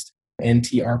the best,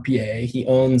 NTRPA. He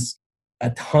owns a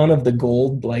ton of the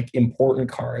gold, like important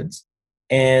cards.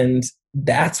 And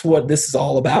that's what this is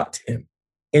all about to him.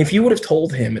 And if you would have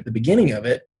told him at the beginning of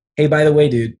it, hey, by the way,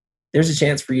 dude, there's a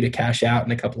chance for you to cash out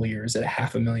in a couple of years at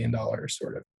 $500,000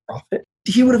 sort of profit,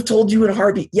 he would have told you in a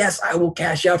heartbeat, yes, I will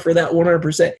cash out for that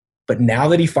 100%. But now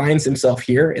that he finds himself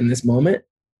here in this moment,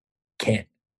 can't.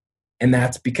 And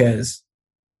that's because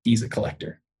he's a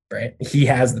collector, right? He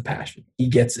has the passion. He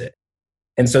gets it.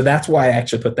 And so that's why I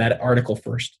actually put that article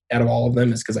first out of all of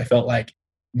them, is because I felt like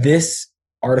this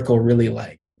article really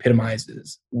like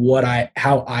epitomizes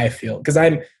how I feel. Because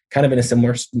I'm kind of in a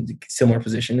similar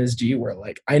position as G, where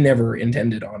like I never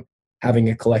intended on having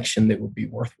a collection that would be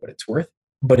worth what it's worth,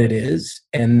 but it is.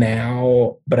 And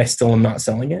now, but I still am not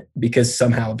selling it because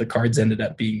somehow the cards ended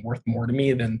up being worth more to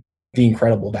me than the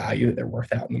incredible value that they're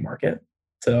worth out in the market.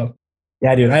 So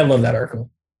yeah, dude, I love that article.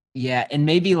 Yeah. And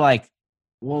maybe like,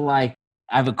 I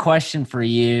have a question for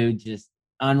you, just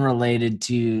unrelated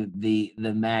to the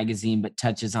magazine, but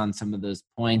touches on some of those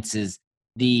points, is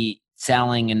the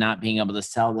selling and not being able to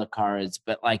sell the cards.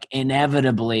 But like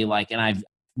inevitably, like, and I've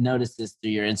noticed this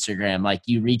through your Instagram, like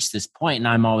you reach this point, and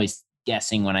I'm always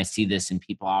guessing when I see this and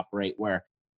people operate, where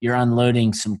you're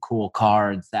unloading some cool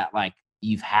cards that like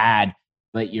you've had,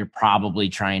 but you're probably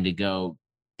trying to go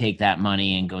take that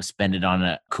money and go spend it on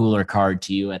a cooler card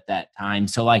to you at that time.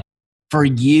 So like for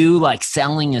you, like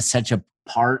selling is such a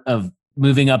part of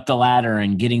moving up the ladder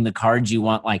and getting the cards you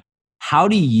want. Like, how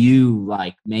do you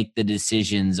like make the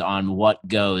decisions on what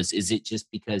goes? Is it just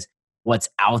because what's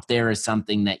out there is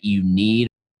something that you need?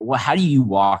 Well, how do you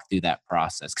walk through that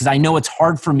process? Because I know it's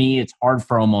hard for me. It's hard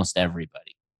for almost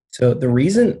everybody. So the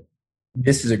reason,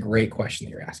 this is a great question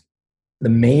that you're asking. The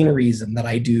main reason that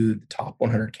I do the top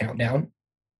 100 countdown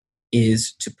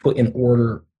is to put in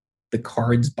order the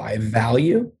cards by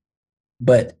value,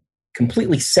 but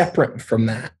completely separate from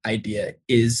that idea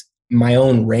is my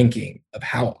own ranking of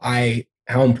how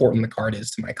important the card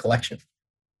is to my collection.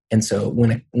 And so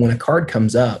when a card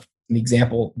comes up, the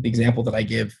example that I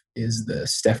give is the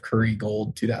Steph Curry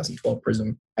Gold 2012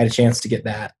 Prism. I had a chance to get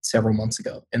that several months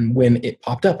ago. And when it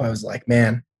popped up, I was like,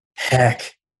 man,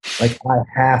 heck, like I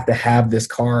have to have this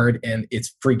card, and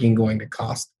it's freaking going to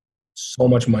cost so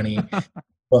much money,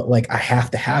 but like I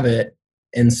have to have it.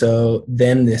 And so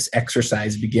then this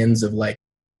exercise begins of like,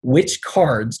 which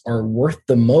cards are worth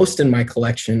the most in my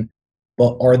collection,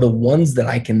 but are the ones that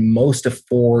I can most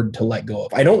afford to let go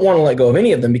of. I don't want to let go of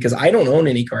any of them because I don't own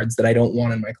any cards that I don't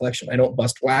want in my collection. I don't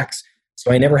bust wax,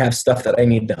 so I never have stuff that I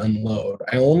need to unload.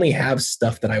 I only have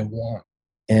stuff that I want.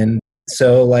 And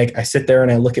So like I sit there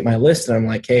and I look at my list and I'm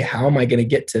like, hey, how am I going to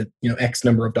get to, X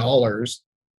number of dollars?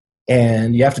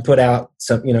 And you have to put out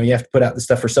some, you have to put out the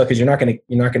stuff for sale because you're not going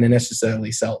to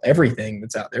necessarily sell everything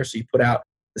that's out there. So you put out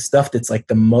the stuff that's like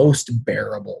the most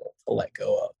bearable to let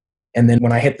go of. And then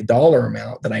when I hit the dollar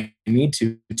amount that I need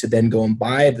to then go and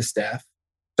buy the stuff.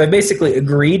 So I basically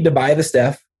agreed to buy the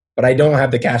stuff, but I don't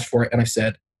have the cash for it. And I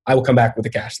said, I will come back with the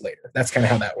cash later. That's kind of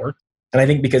how that works. And I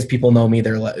think because people know me,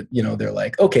 they're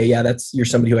like, okay, yeah, you're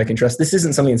somebody who I can trust. This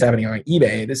isn't something that's happening on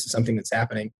eBay. This is something that's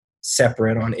happening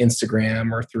separate on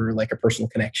Instagram or through like a personal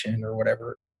connection or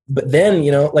whatever. But then,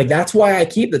 like that's why I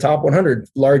keep the top 100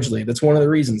 largely. That's one of the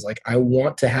reasons. Like I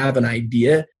want to have an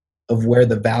idea of where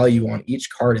the value on each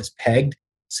card is pegged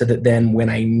so that then when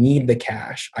I need the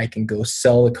cash, I can go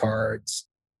sell the cards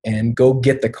and go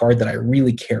get the card that I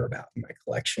really care about in my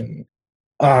collection.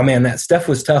 Oh man, that stuff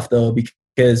was tough though,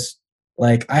 because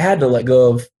like I had to let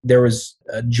go of, there was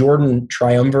a Jordan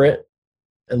Triumvirate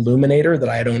Illuminator that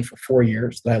I had owned for 4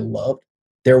 years that I loved.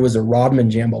 There was a Rodman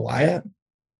Jambalaya.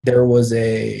 There was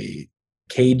a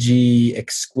KG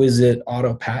Exquisite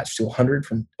Auto Patch to 100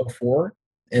 from 04.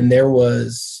 And there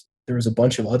was a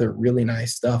bunch of other really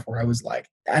nice stuff where I was like,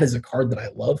 that is a card that I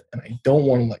love and I don't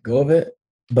want to let go of it.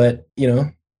 But,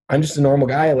 I'm just a normal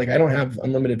guy. Like I don't have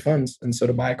unlimited funds. And so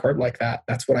to buy a card like that,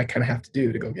 that's what I kind of have to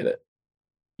do to go get it.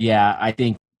 Yeah,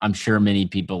 I'm sure many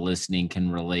people listening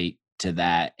can relate to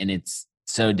that. And it's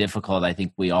so difficult. I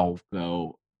think we all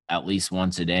go at least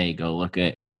once a day, go look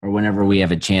at, or whenever we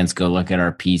have a chance, go look at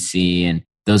our PC, and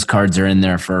those cards are in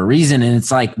there for a reason. And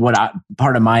it's like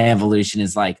part of my evolution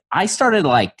is like, I started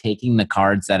like taking the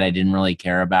cards that I didn't really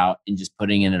care about and just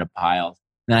putting it in a pile.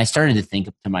 And I started to think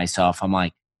to myself, I'm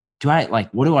like,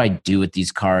 what do I do with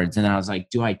these cards? And I was like,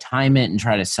 do I time it and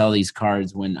try to sell these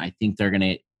cards when I think they're going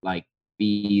to like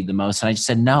be the most? And I just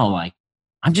said, no, like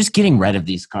I'm just getting rid of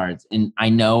these cards. And I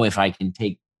know if I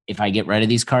get rid of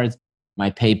these cards,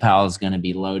 my PayPal is going to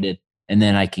be loaded. And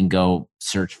then I can go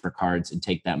search for cards and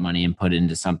take that money and put it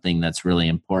into something that's really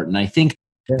important. I think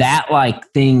that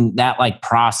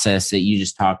process that you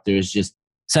just talked through is just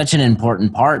such an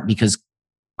important part, because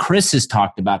Chris has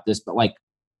talked about this, but like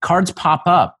cards pop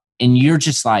up and you're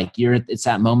just like, it's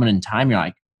that moment in time. You're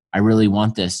like, I really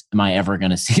want this. Am I ever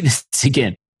going to see this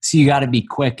again? So you got to be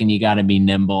quick and you got to be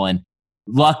nimble. And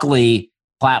luckily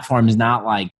platforms not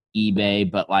like eBay,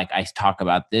 but like I talk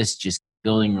about this, just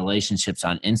building relationships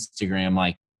on Instagram,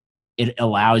 like it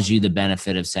allows you the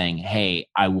benefit of saying, hey,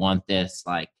 I want this.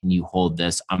 Like, can you hold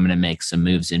this? I'm going to make some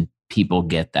moves, and people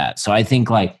get that. So I think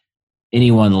like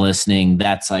anyone listening,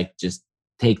 that's like, just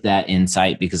take that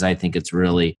insight, because I think it's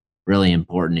really, really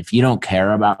important. If you don't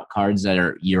care about cards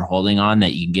that you're holding on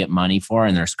that you can get money for,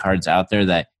 and there's cards out there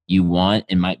that you want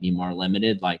and might be more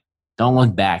limited, like don't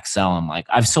look back, sell them. Like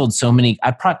I've sold so many,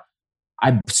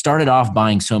 I started off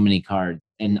buying so many cards,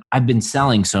 and I've been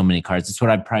selling so many cards. It's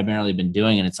what I've primarily been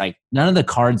doing. And it's like none of the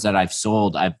cards that I've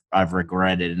sold, I've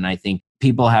regretted. And I think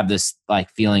people have this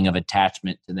like feeling of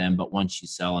attachment to them, but once you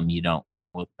sell them, you don't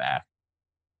look back.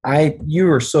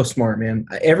 You are so smart, man.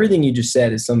 Everything you just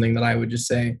said is something that I would just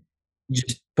say,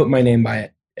 just put my name by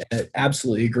it. I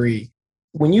absolutely agree.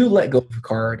 When you let go of a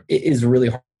card, it is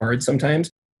really hard sometimes.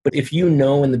 But if you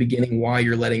know in the beginning why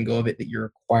you're letting go of it, that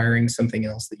you're acquiring something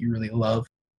else that you really love,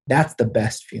 that's the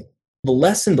best feeling. The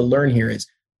lesson to learn here is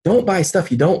don't buy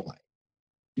stuff you don't like.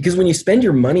 Because when you spend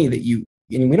your money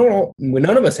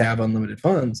none of us have unlimited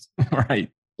funds.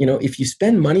 Right. If you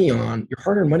spend money on your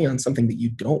hard-earned money on something that you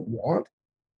don't want,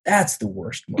 that's the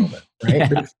worst moment, right? Yeah.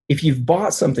 But if you've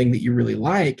bought something that you really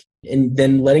like, and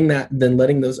then letting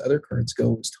those other cards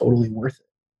go is totally worth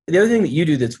it. The other thing that you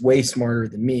do that's way smarter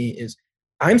than me is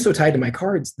I'm so tied to my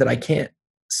cards that I can't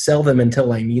sell them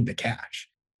until I need the cash.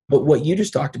 But what you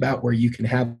just talked about, where you can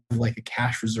have like a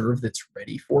cash reserve that's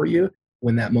ready for you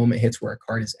when that moment hits where a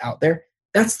card is out there,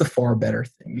 that's the far better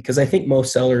thing. Because I think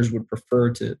most sellers would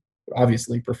prefer to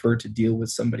deal with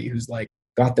somebody who's like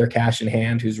got their cash in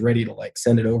hand, who's ready to like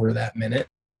send it over that minute.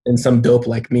 And some dope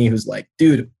like me who's like,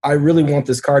 dude, I really want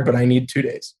this card, but I need 2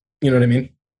 days. You know what I mean?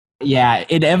 Yeah,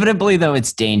 inevitably though,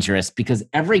 it's dangerous, because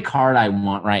every card I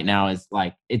want right now is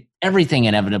like everything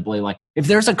inevitably. Like if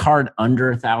there's a card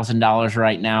under $1,000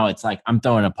 right now, it's like I'm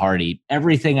throwing a party.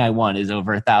 Everything I want is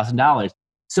over $1,000.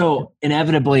 So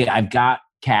inevitably I've got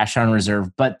cash on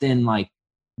reserve. But then like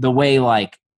the way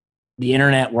like the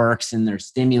internet works and there's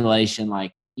stimulation,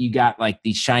 like you got like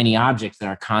these shiny objects that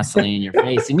are constantly in your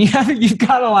face, and you've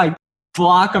got to like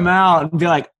block them out and be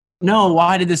like, no,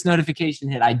 why did this notification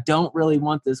hit? I don't really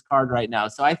want this card right now.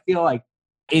 So I feel like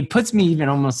it puts me even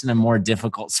almost in a more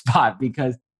difficult spot,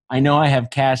 because I know I have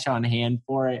cash on hand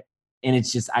for it. And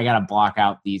it's just, I got to block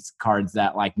out these cards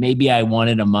that like maybe I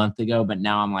wanted a month ago, but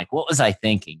now I'm like, what was I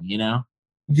thinking, you know?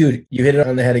 Dude, you hit it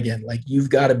on the head again. Like, you've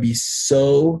got to be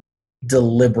so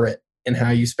deliberate in how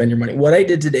you spend your money. What I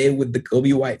did today with the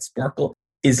Kobe White Sparkle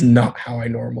is not how I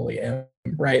normally am,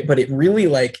 right? But it really,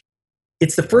 like,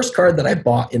 it's the first card that I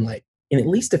bought in at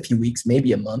least a few weeks,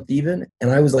 maybe a month even.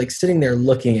 And I was like sitting there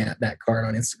looking at that card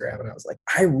on Instagram and I was like,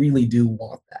 I really do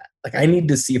want that. Like, I need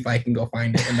to see if I can go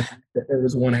find it. And the fact that there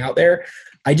was one out there,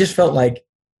 I just felt like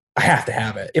I have to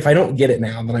have it. If I don't get it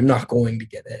now, then I'm not going to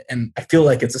get it. And I feel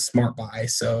like it's a smart buy.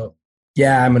 So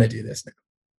yeah, I'm going to do this now.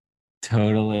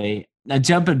 Totally. Now,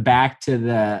 jumping back to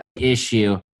the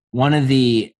issue,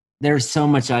 there's so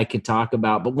much I could talk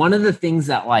about, but one of the things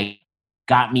that like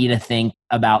got me to think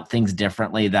about things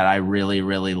differently that I really,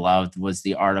 really loved was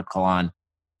the article on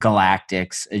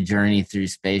Galactics, A Journey Through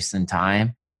Space and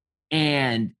Time.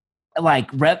 And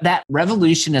like that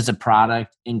revolution as a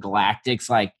product in Galactics,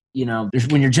 like, you know,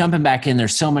 when you're jumping back in,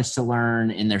 there's so much to learn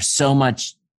and there's so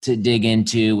much to dig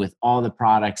into with all the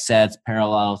product sets,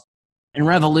 parallels. And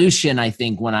Revolution, I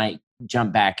think when I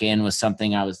jumped back in was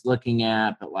something I was looking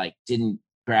at, but like didn't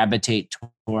gravitate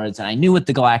towards. And I knew what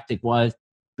the Galactic was,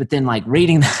 but then like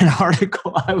reading that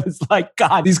article, I was like,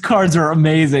 God, these cards are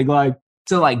amazing. Like,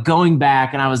 so like going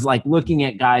back and I was like looking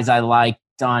at guys I liked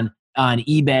on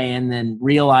eBay and then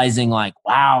realizing like,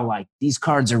 wow, like these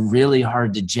cards are really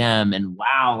hard to gem. And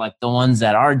wow, like the ones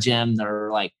that are gemmed are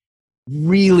like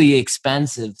really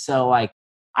expensive. So like,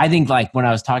 I think like when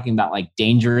I was talking about like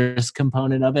dangerous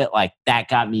component of it, like that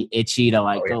got me itchy to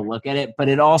like go look at it. But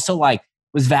it also like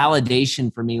was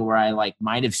validation for me where I like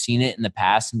might have seen it in the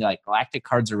past and be like, Galactic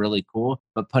cards are really cool,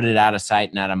 but put it out of sight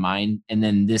and out of mind. And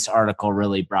then this article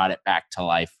really brought it back to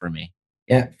life for me.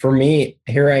 Yeah, for me,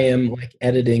 here I am like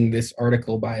editing this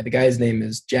article by the guy's name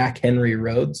is Jack Henry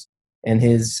Rhodes, and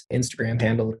his Instagram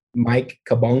handle Mike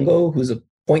Kabongo, who's a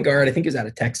point guard. I think he's out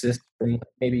of Texas from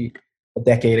maybe a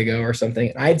decade ago or something.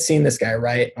 And I had seen this guy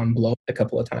write on Blow a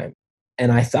couple of times,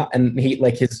 and I thought, and he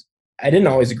like I didn't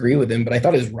always agree with him, but I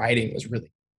thought his writing was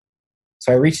really.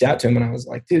 So I reached out to him and I was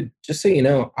like, dude, just so you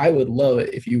know, I would love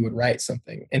it if you would write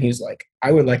something. And he's like,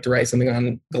 I would like to write something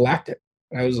on Galactic.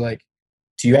 And I was like,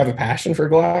 do you have a passion for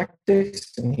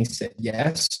Galactics? And he said,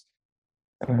 yes.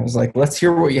 And I was like, let's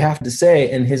hear what you have to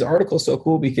say. And his article is so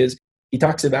cool because he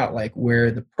talks about like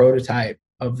where the prototype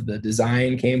of the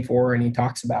design came for. And he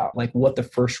talks about like what the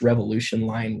first Revolution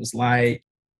line was like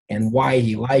and why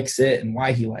he likes it and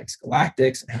why he likes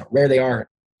Galactics and how rare they are,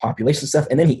 population stuff.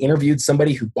 And then he interviewed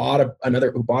somebody who bought a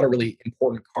really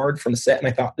important card from the set. And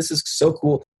I thought, this is so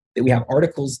cool that we have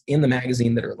articles in the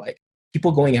magazine that are like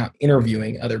people going out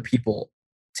interviewing other people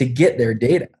to get their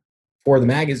data for the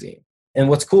magazine. And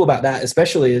what's cool about that,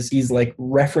 especially, is he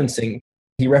referenced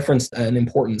an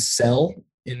important cell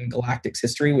in Galactic's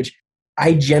history, which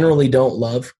I generally don't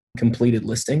love completed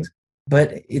listings,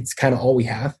 but it's kind of all we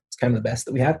have. It's kind of the best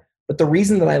that we have. But the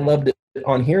reason that I loved it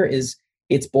on here is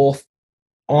it's both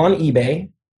on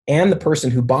eBay and the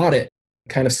person who bought it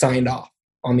kind of signed off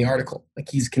on the article. Like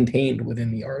he's contained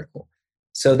within the article.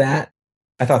 So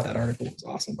I thought that article was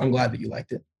awesome. I'm glad that you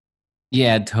liked it.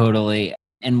 Yeah, totally.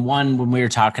 And when we were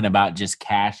talking about just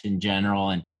cash in general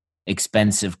and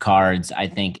expensive cards, I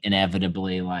think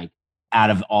inevitably, like out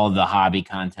of all the hobby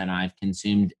content I've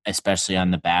consumed, especially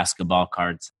on the basketball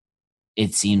cards,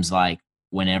 it seems like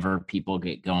whenever people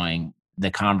get going,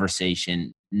 the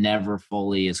conversation never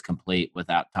fully is complete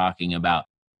without talking about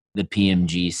the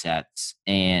PMG sets.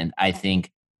 And I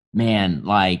think, man,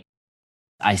 like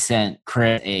I sent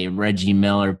Chris a Reggie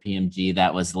Miller PMG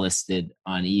that was listed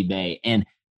on eBay. And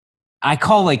I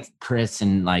call like Chris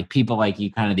and like people like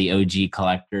you kind of the OG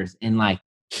collectors. And like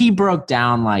he broke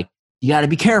down like you got to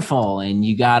be careful and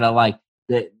you got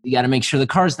to make sure the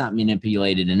card's not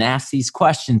manipulated and ask these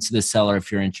questions to the seller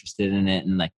if you're interested in it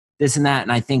and like this and that.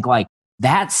 And I think like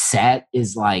that set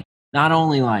is like not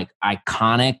only like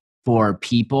iconic for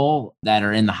people that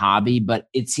are in the hobby, but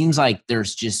it seems like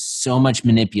there's just so much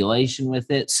manipulation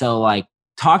with it. So like,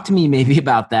 talk to me maybe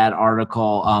about that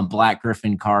article. Black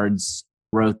Griffin Cards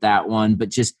wrote that one, but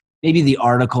just maybe the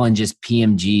article and just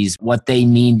PMGs, what they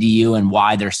mean to you and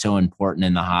why they're so important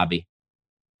in the hobby.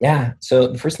 Yeah. So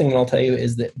the first thing that I'll tell you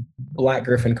is that Black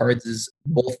Griffin Cards is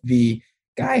both the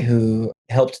guy who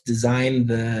helped design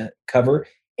the cover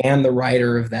and the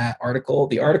writer of that article.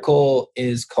 The article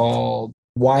is called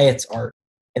Wyatt's Art.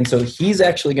 And so he's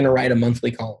actually going to write a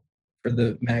monthly column for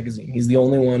the magazine. He's the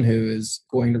only one who is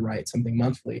going to write something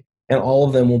monthly. And all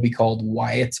of them will be called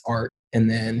Wyatt's Art. And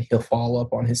then he'll follow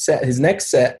up on his set. His next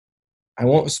set, I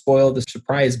won't spoil the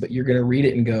surprise, but you're going to read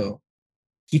it and go,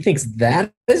 he thinks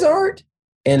that is art?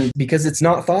 And because it's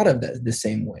not thought of the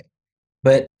same way.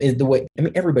 But the way, I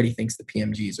mean, everybody thinks the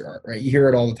PMGs are art, right? You hear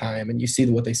it all the time and you see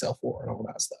what they sell for and all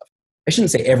that stuff. I shouldn't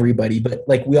say everybody, but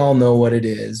like we all know what it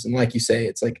is. And like you say,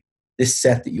 it's like this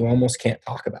set that you almost can't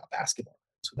talk about basketball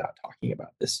without talking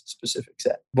about this specific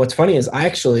set. What's funny is I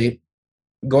actually,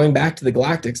 going back to the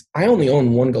Galactics, I only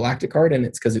own one Galactic card, and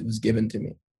it's because it was given to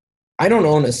me. I don't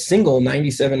own a single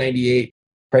 97, 98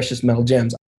 Precious Metal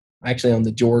Gems. I actually own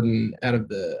the Jordan out of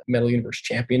the Metal Universe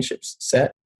Championships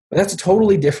set. But that's a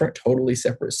totally different, totally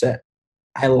separate set.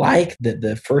 I like that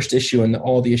the first issue and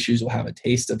all the issues will have a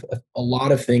taste of a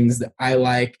lot of things that I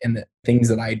like and the things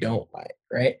that I don't like,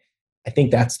 right? I think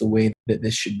that's the way that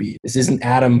this should be. This isn't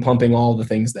Adam pumping all the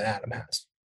things that Adam has,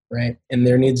 right? And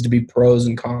there needs to be pros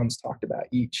and cons talked about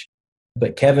each.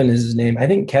 But Kevin is his name. I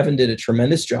think Kevin did a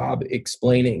tremendous job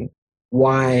explaining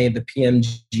why the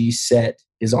PMG set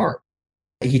is art.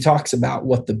 He talks about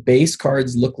what the base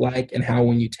cards look like and how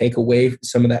when you take away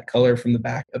some of that color from the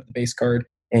back of the base card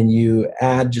and you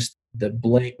add just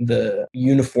the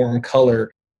uniform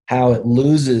color, how it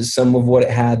loses some of what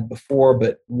it had before,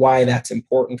 but why that's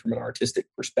important from an artistic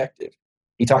perspective.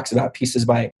 He talks about pieces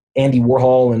by Andy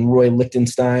Warhol and Roy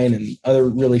Lichtenstein and other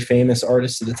really famous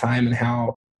artists of the time and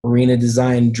how Arena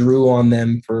Design drew on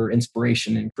them for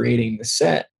inspiration in creating the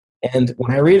set. And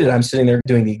when I read it, I'm sitting there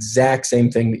doing the exact same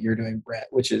thing that you're doing, Brett,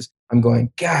 which is I'm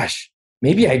going, gosh,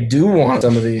 maybe I do want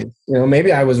some of these.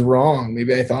 Maybe I was wrong.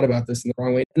 Maybe I thought about this in the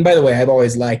wrong way. And by the way, I've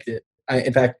always liked it.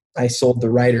 In fact, I sold the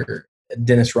writer,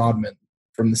 Dennis Rodman,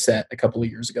 from the set a couple of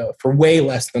years ago for way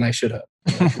less than I should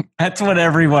have. That's what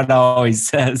everyone always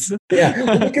says.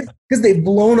 Yeah, because they've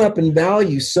blown up in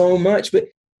value so much. But,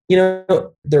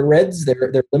 the Reds,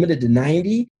 they're limited to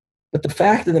 90. But the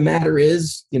fact of the matter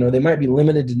is, they might be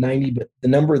limited to 90, but the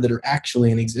number that are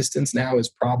actually in existence now is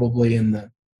probably in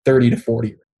the 30 to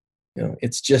 40.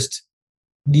 It's just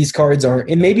these cards aren't,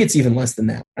 and maybe it's even less than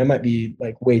that. I might be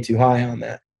like way too high on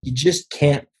that. You just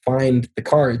can't find the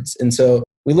cards. And so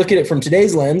we look at it from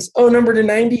today's lens. Oh, number to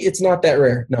 90, it's not that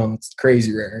rare. No, it's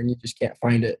crazy rare, and you just can't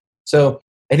find it. So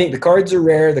I think the cards are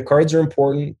rare. The cards are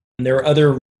important. And there are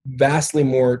other vastly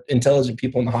more intelligent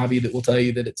people in the hobby that will tell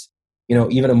you that it's,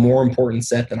 even a more important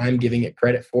set than I'm giving it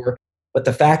credit for. But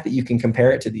the fact that you can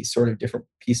compare it to these sort of different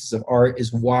pieces of art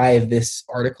is why this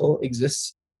article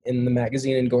exists in the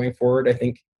magazine. And going forward, I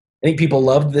think people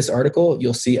loved this article.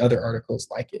 You'll see other articles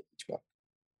like it each month.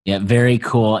 Yeah, very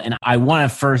cool. And I want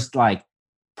to first,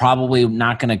 probably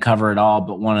not going to cover it all,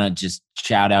 but want to just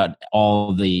shout out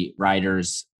all the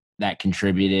writers that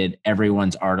contributed.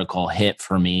 Everyone's article hit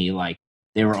for me.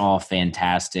 They were all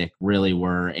fantastic, really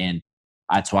were. And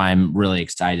that's why I'm really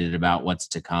excited about what's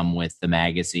to come with the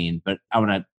magazine. But I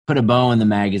want to put a bow in the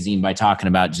magazine by talking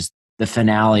about just the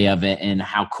finale of it and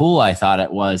how cool I thought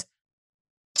it was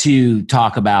to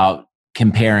talk about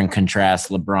compare and contrast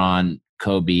LeBron,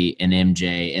 Kobe, and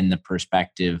MJ in the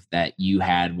perspective that you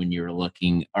had when you were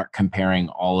looking or comparing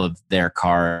all of their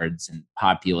cards and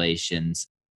populations.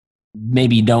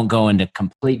 Maybe don't go into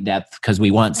complete depth because we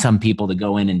want some people to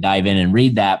go in and dive in and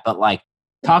read that. But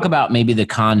talk about maybe the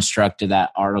construct of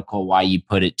that article, why you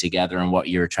put it together and what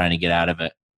you were trying to get out of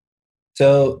it.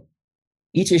 So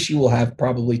each issue will have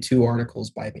probably 2 articles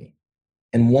by me.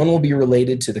 And one will be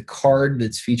related to the card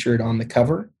that's featured on the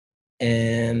cover.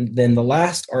 And then the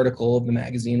last article of the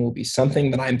magazine will be something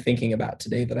that I'm thinking about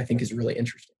today that I think is really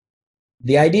interesting.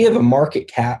 The idea of a market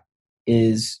cap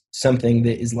is something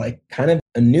that is kind of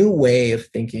a new way of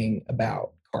thinking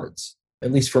about cards,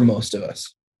 at least for most of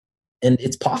us. And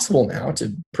it's possible now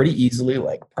to pretty easily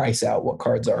price out what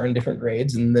cards are in different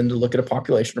grades and then to look at a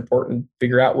population report and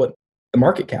figure out what the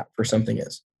market cap for something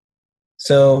is.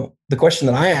 So the question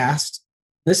that I asked,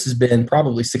 this has been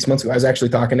probably 6 months ago. I was actually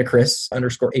talking to Chris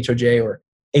 _HOJ or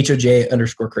HOJ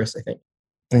 _Chris, I think.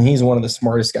 And he's one of the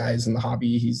smartest guys in the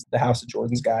hobby. He's the House of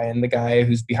Jordans guy and the guy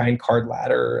who's behind Card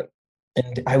Ladder.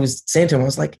 And I was saying to him, I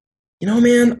was like,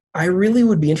 man, I really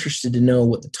would be interested to know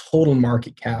what the total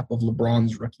market cap of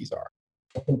LeBron's rookies are.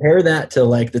 Compare that to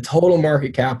the total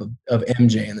market cap of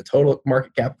MJ and the total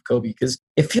market cap of Kobe, because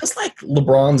it feels like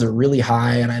LeBron's are really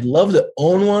high and I'd love to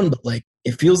own one, but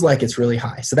it feels like it's really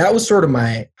high. So that was sort of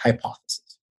my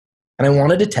hypothesis. And I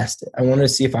wanted to test it. I wanted to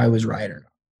see if I was right or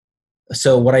not.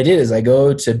 So what I did is I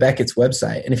go to Beckett's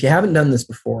website. And if you haven't done this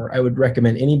before, I would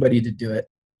recommend anybody to do it.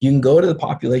 You can go to the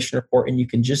population report and you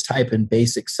can just type in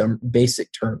some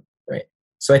basic term, right?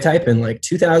 So I type in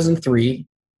 2003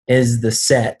 is the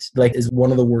set, is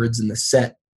one of the words in the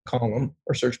set column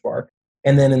or search bar.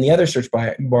 And then in the other search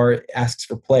bar, it asks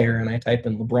for player, and I type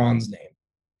in LeBron's name.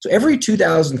 So every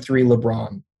 2003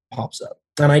 LeBron pops up.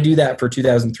 And I do that for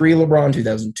 2003 LeBron,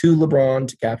 2002 LeBron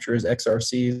to capture his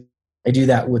XRCs. I do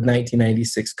that with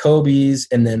 1996 Kobe's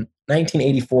and then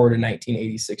 1984 to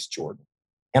 1986 Jordan.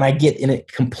 And I get in a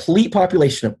complete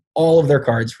population of all of their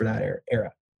cards for that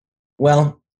era.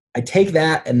 Well, I take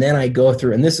that and then I go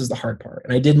through, and this is the hard part,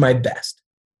 and I did my best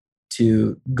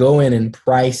to go in and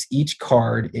price each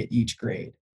card at each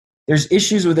grade. There's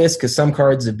issues with this because some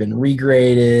cards have been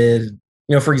regraded.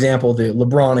 You know, for example, the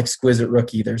LeBron Exquisite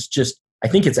Rookie, there's just, I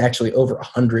think it's actually over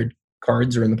 100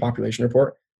 cards are in the population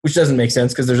report, which doesn't make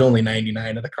sense because there's only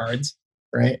 99 of the cards,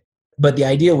 right? But the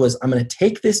idea was I'm going to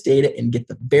take this data and get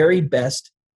the very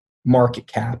best market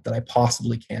cap that I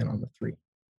possibly can on the three.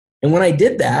 And when I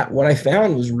did that, what I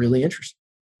found was really interesting,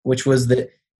 which was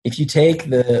that if you take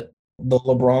the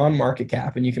LeBron market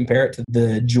cap and you compare it to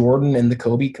the Jordan and the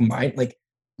Kobe combined, like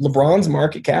LeBron's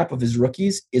market cap of his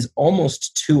rookies is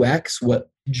almost 2x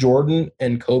what Jordan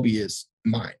and Kobe is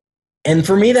combined. And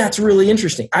for me, that's really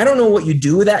interesting. I don't know what you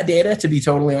do with that data, to be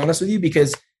totally honest with you,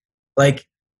 because like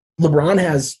LeBron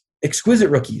has exquisite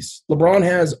rookies. LeBron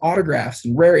has autographs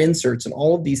and rare inserts and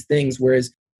all of these things,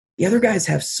 whereas the other guys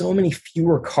have so many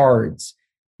fewer cards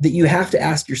that you have to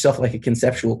ask yourself like a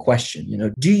conceptual question. You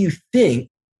know, do you think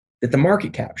that the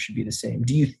market cap should be the same?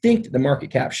 Do you think that the market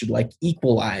cap should like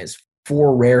equalize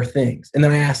for rare things? And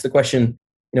then I asked the question,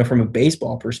 you know, from a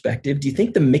baseball perspective, do you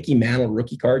think the Mickey Mantle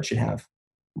rookie card should have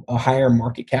a higher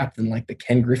market cap than like the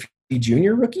Ken Griffey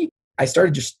Jr. rookie? I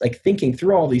started just like thinking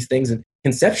through all these things, and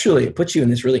conceptually it puts you in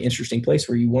this really interesting place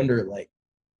where you wonder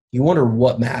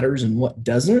what matters and what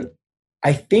doesn't.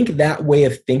 I think that way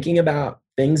of thinking about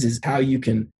things is how you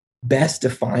can best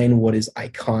define what is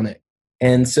iconic.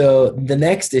 And so the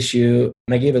next issue,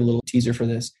 and I gave a little teaser for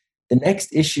this, the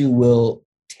next issue will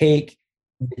take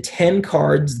the 10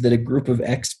 cards that a group of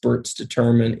experts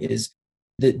determine is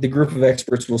the group of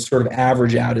experts will sort of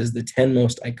average out as the 10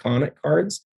 most iconic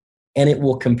cards, and it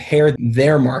will compare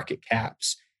their market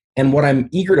caps. And what I'm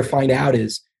eager to find out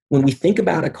is when we think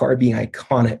about a card being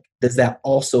iconic, does that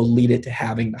also lead it to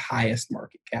having the highest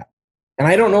market cap? And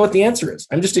I don't know what the answer is.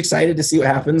 I'm just excited to see what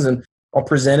happens, and I'll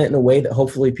present it in a way that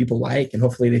hopefully people like, and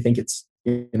hopefully they think it's,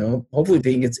 you know, hopefully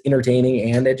they think it's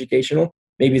entertaining and educational.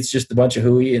 Maybe it's just a bunch of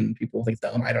hooey and people think it's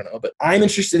dumb. I don't know, but I'm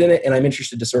interested in it, and I'm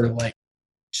interested to sort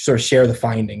of share the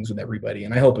findings with everybody,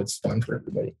 and I hope it's fun for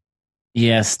everybody.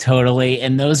 Yes, totally.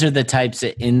 And those are the types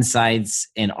of insights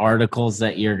and articles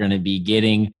that you're going to be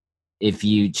getting if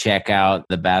you check out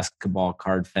the Basketball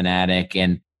Card Fanatic.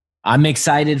 And I'm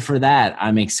excited for that.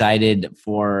 I'm excited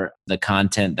for the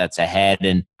content that's ahead.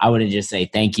 And I would just say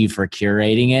thank you for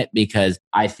curating it, because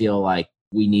I feel like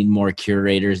we need more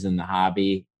curators in the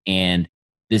hobby. And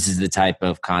this is the type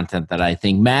of content that I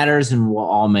think matters and will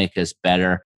all make us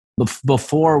better.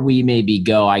 Before we maybe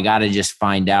go, I got to just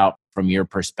find out from your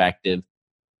perspective,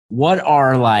 what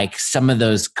are like some of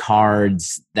those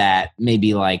cards that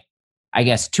maybe like, I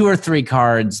guess 2 or 3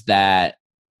 cards that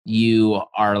you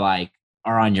are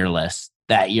on your list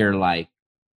that you're like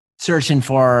searching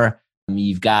for?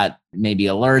 You've got maybe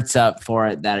alerts up for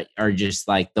it that are just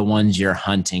like the ones you're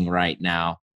hunting right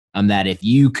now. That if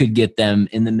you could get them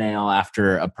in the mail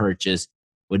after a purchase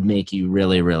would make you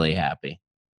really, really happy.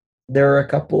 There are a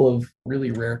couple of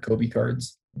really rare Kobe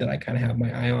cards that I kind of have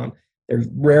my eye on. They're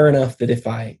rare enough that if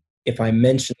I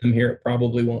mention them here, it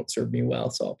probably won't serve me well.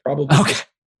 So I'll probably. Okay.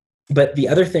 But the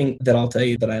other thing that I'll tell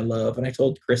you that I love, and I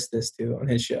told Chris this too on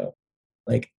his show,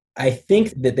 like I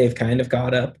think that they've kind of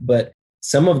caught up, but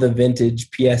some of the vintage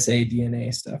PSA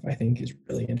DNA stuff I think is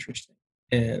really interesting.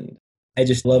 And I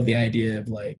just love the idea of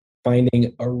like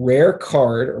finding a rare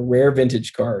card, a rare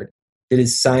vintage card that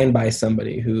is signed by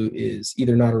somebody who is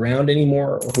either not around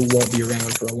anymore or who won't be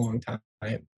around for a long time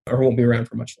or won't be around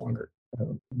for much longer.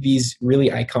 These really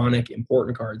iconic,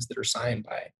 important cards that are signed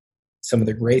by some of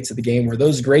the greats of the game, where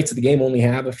those greats of the game only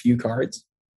have a few cards.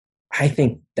 I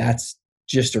think that's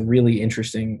just a really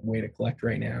interesting way to collect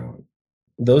right now.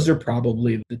 Those are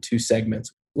probably the 2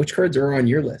 segments. Which cards are on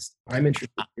your list? I'm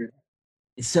interested to hear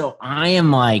that. So I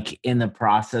am like in the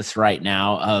process right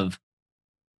now of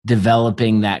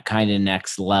developing that kind of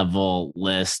next level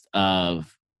list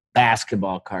of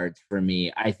basketball cards for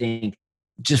me. I think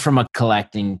just from a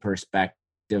collecting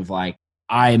perspective, like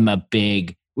I'm a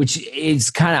big, which is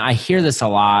kind of, I hear this a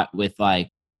lot with the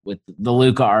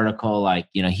Luka article, like,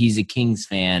 you know, he's a Kings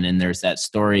fan and there's that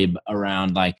story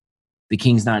around like the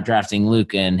Kings not drafting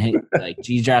Luka and like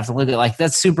he's drafting Luka. Like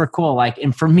that's super cool. Like,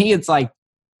 and for me, it's like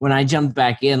when I jumped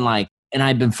back in, like, and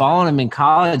I've been following him in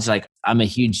college, like I'm a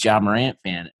huge Ja Morant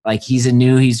fan. Like he's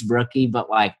rookie, but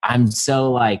like I'm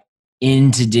so like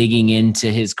into digging into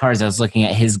his cards. I was looking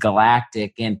at his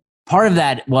Galactic, and part of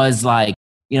that was like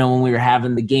when we were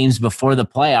having the games before the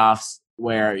playoffs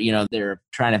where, they're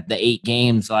trying to, the 8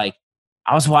 games, like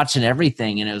I was watching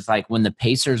everything, and it was like when the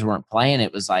Pacers weren't playing,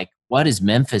 it was like, what is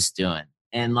Memphis doing?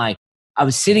 And like, I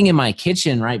was sitting in my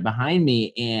kitchen right behind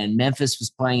me, and Memphis was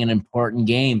playing an important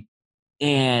game,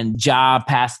 and Ja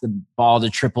passed the ball to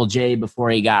Triple J before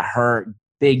he got hurt.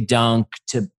 Big dunk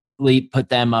to put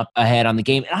them up ahead on the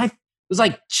game. And I was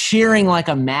like cheering like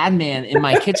a madman in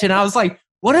my kitchen. I was like,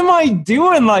 what am I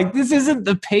doing? Like, this isn't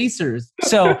the Pacers.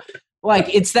 So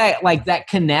like, it's that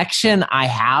connection I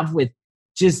have with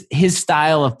just his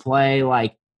style of play,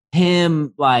 like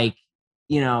him, like,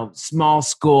 small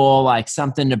school, like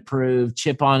something to prove,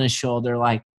 chip on his shoulder.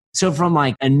 Like, so from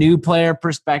like a new player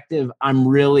perspective, I'm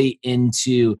really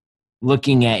into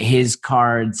looking at his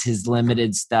cards, his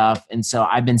limited stuff. And so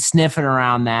I've been sniffing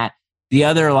around that. The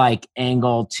other like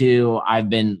angle too I've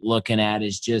been looking at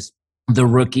is just the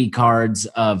rookie cards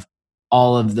of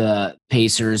all of the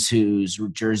Pacers whose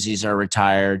jerseys are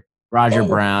retired. Roger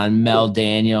Brown, Mel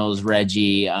Daniels,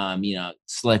 Reggie,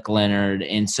 Slick Leonard.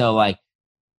 And so like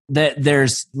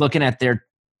there's looking at their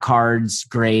cards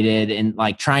graded and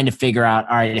like trying to figure out,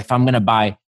 all right, if I'm going to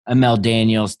buy a Mel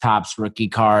Daniels Topps rookie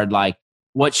card, like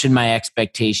what should my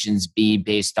expectations be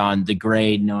based on the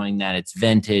grade, knowing that it's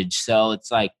vintage. So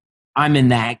it's like, I'm in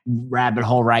that rabbit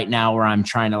hole right now where I'm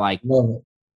trying to like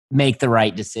make the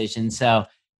right decision. So,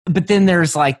 but then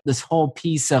there's like this whole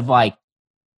piece of like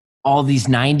all these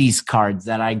 90s cards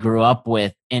that I grew up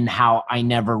with and how I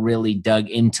never really dug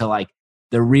into like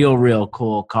the real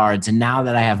cool cards. And now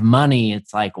that I have money,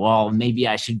 it's like, well, maybe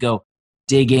I should go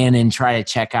dig in and try to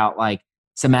check out like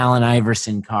some Allen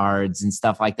Iverson cards and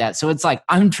stuff like that. So it's like,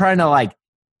 I'm trying to like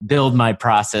build my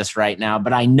process right now,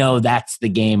 but I know that's the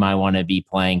game I want to be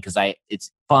playing because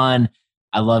it's fun.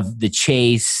 I love the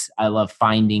chase. I love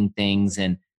finding things.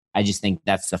 And I just think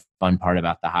that's the fun part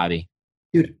about the hobby.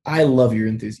 Dude, I love your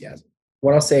enthusiasm.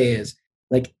 What I'll say is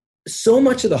like so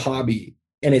much of the hobby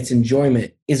and its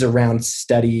enjoyment is around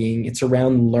studying. It's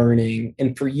around learning.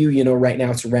 And for you, right now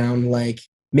it's around like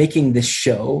making this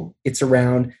show. It's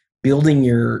around building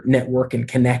your network and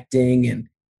connecting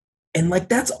and like,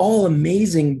 that's all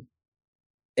amazing.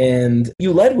 And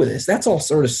you led with this. That's all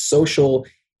sort of social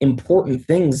important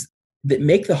things that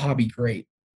make the hobby great.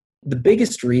 The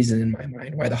biggest reason in my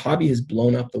mind why the hobby has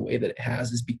blown up the way that it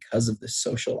has is because of the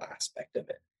social aspect of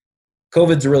it.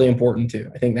 COVID's really important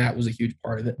too. I think that was a huge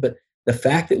part of it. But the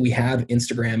fact that we have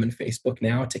Instagram and Facebook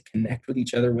now to connect with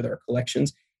each other with our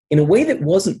collections in a way that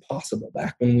wasn't possible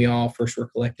back when we all first were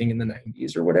collecting in the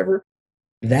 90s or whatever,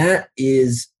 that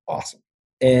is awesome.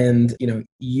 And,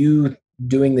 you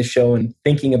doing the show and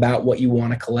thinking about what you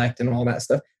want to collect and all that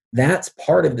stuff, that's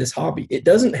part of this hobby. It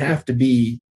doesn't have to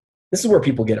be, this is where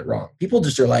people get it wrong. People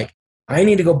just are like, I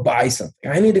need to go buy something.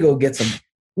 I need to go get something.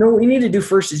 No, what you need to do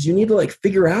first is you need to like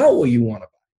figure out what you want to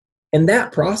buy. And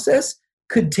that process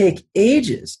could take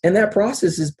ages. And that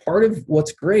process is part of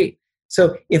what's great.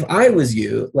 So if I was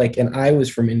you, like, and I was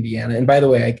from Indiana, and by the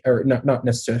way, not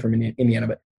necessarily from Indiana,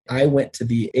 but I went to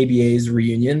the ABA's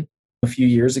reunion a few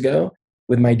years ago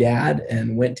with my dad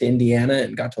and went to Indiana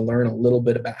and got to learn a little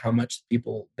bit about how much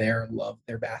people there love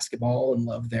their basketball and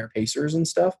love their Pacers and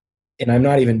stuff. And I'm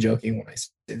not even joking when I say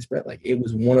this, Brett, like it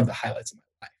was one of the highlights of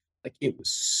my life. Like it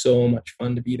was so much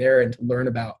fun to be there and to learn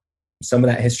about some of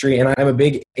that history. And I'm a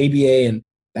big ABA and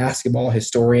basketball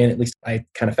historian. At least I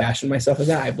kind of fashioned myself as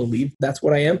that. I believe that's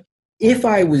what I am. If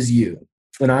I was you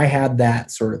and I had that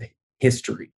sort of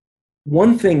history,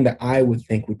 one thing that I would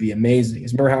think would be amazing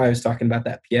is, remember how I was talking about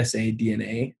that PSA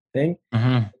DNA thing?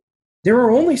 Mm-hmm. There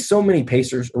are only so many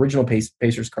original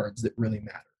Pacers cards that really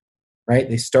matter, right?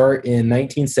 They start in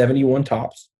 1971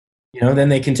 Topps. Then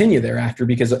they continue thereafter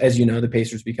because, as you know, the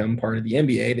Pacers become part of the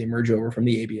NBA. They merge over from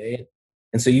the ABA.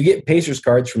 And so you get Pacers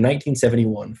cards from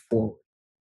 1971 forward.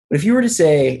 But if you were to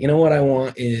say, what I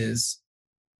want is,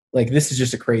 like, this is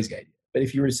just a crazy idea. But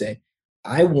if you were to say,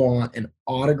 I want an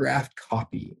autographed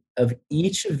copy of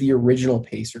each of the original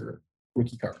Pacer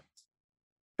rookie cards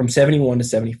from 71 to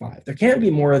 75. There can't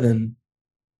be more than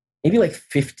maybe like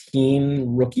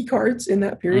 15 rookie cards in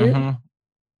that period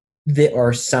that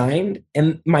are signed.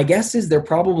 And my guess is there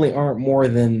probably aren't more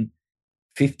than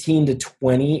 15 to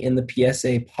 20 in the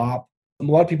PSA pop. A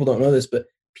lot of people don't know this, but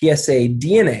PSA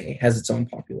DNA has its own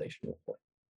population report.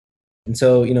 And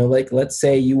so, like, let's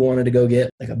say you wanted to go get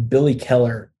like a Billy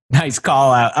Keller. Nice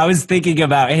call out. I was thinking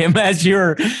about him as you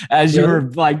were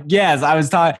like, yes,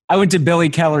 I went to Billy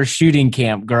Keller's shooting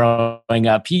camp growing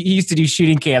up. He used to do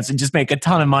shooting camps and just make a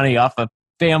ton of money off of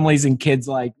families and kids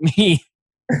like me.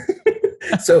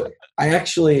 So I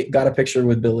actually got a picture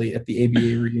with Billy at the ABA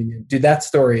reunion. Dude, that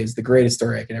story is the greatest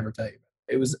story I can ever tell you.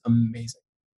 It was amazing.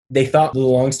 they thought, the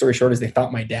long story short is they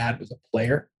thought my dad was a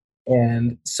player.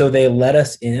 And so they let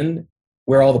us in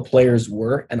where all the players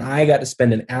were. And I got to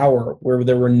spend an hour where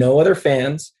there were no other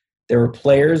fans. There were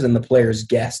players and the players'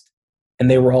 guests. And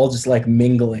they were all just like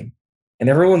mingling. And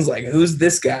everyone's like, who's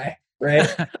this guy? Right?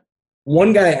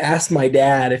 One guy asked my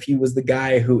dad if he was the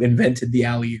guy who invented the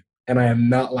alley-oop. And I am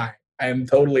not lying. I am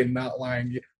totally not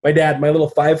lying. My dad, my little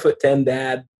 5'10"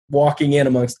 dad, walking in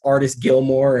amongst Artis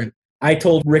Gilmore. And I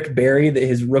told Rick Barry that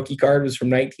his rookie card was from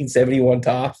 1971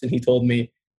 Topps. And he told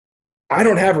me, I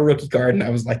don't have a rookie card. And I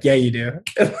was like, yeah, you do.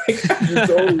 And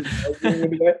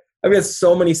like, I've got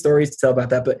so many stories to tell about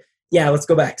that. But yeah, let's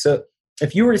go back. So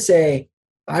if you were to say,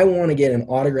 I want to get an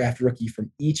autographed rookie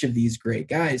from each of these great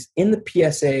guys, in the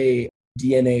PSA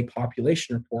DNA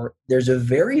population report, there's a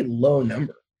very low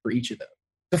number for each of them.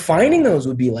 So finding those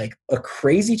would be like a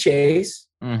crazy chase,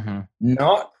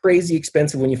 not crazy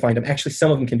expensive when you find them. Actually, some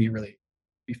of them can be really, to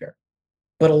be fair.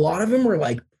 But a lot of them are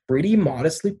like pretty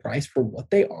modestly priced for what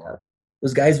they are.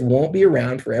 Those guys won't be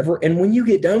around forever. And when you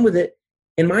get done with it,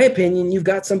 in my opinion, you've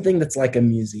got something that's like a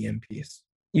museum piece.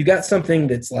 You've got something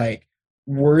that's like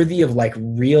worthy of like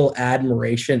real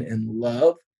admiration and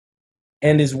love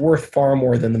and is worth far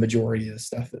more than the majority of the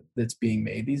stuff that's being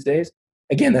made these days.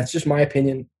 Again, that's just my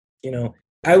opinion. You know,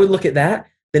 I would look at that.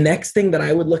 The next thing that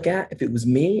I would look at, if it was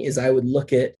me, is I would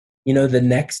look at, you know, the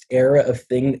next era of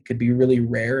thing that could be really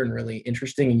rare and really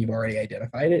interesting, and you've already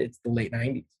identified it. It's the late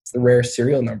 90s. It's the rare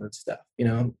serial numbered stuff. You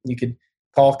know, you could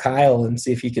call Kyle and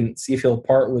see if he'll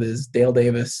part with his Dale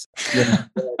Davis. You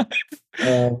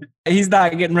know, he's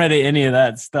not getting rid of any of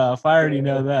that stuff. I already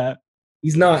know that.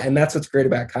 He's not, and that's what's great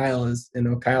about Kyle is, you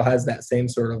know, Kyle has that same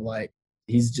sort of like,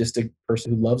 he's just a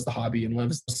person who loves the hobby and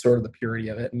loves sort of the purity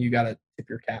of it, and you got to tip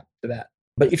your cap to that.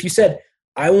 But if you said,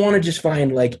 I want to just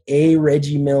find like a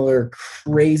Reggie Miller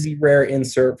crazy rare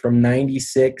insert from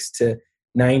 96 to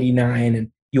 99,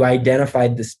 and you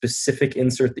identified the specific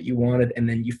insert that you wanted, and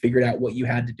then you figured out what you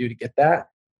had to do to get that,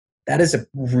 that is a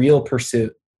real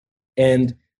pursuit.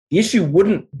 And the issue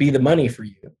wouldn't be the money for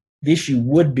you. The issue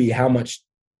would be how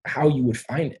you would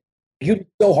find it. It would be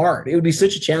so hard. It would be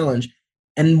such a challenge.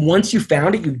 And once you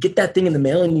found it, you'd get that thing in the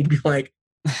mail and you'd be like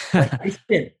I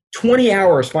spent 20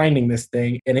 hours finding this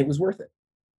thing and it was worth it.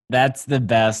 That's the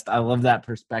best. I love that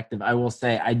perspective. I will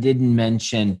say I didn't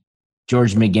mention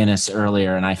George McGinnis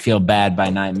earlier, and I feel bad by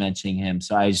not mentioning him.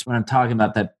 So when I'm talking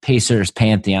about that Pacers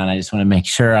pantheon, I just want to make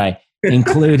sure I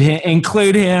include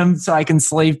him so I can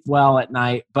sleep well at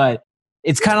night. But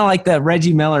it's kind of like the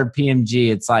Reggie Miller PMG.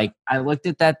 It's like I looked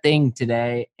at that thing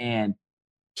today, and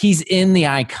he's in the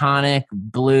iconic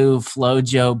blue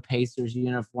FloJo Pacers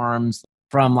uniforms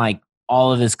from like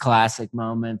all of his classic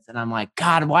moments. And I'm like,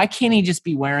 God, why can't he just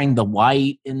be wearing the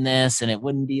white in this and it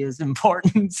wouldn't be as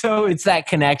important? So it's that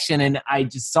connection. And I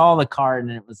just saw the card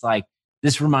and it was like,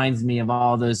 this reminds me of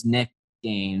all those Knicks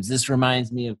games. This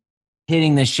reminds me of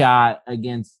hitting the shot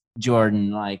against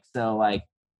Jordan.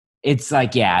 It's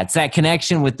like, yeah, it's that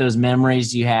connection with those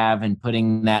memories you have and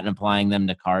putting that and applying them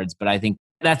to cards. But I think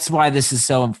that's why this is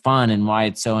so fun and why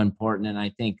it's so important. And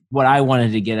I think what I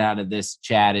wanted to get out of this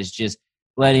chat is just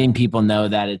letting people know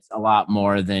that it's a lot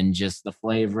more than just the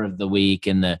flavor of the week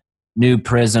and the new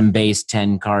Prism base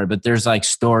 10 card, but there's like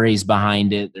stories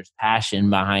behind it. There's passion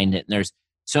behind it. And there's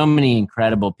so many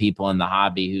incredible people in the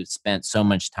hobby who spent so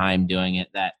much time doing it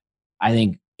that I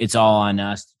think it's all on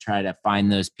us to try to find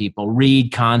those people,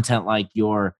 read content like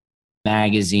your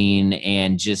magazine,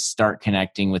 and just start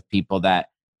connecting with people that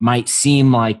might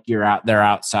seem like they're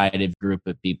outside of a group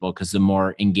of people, because the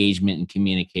more engagement and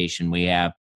communication we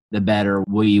have, the better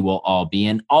we will all be.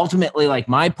 And ultimately, like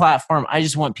my platform, I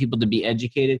just want people to be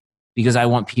educated because I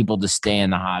want people to stay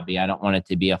in the hobby. I don't want it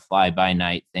to be a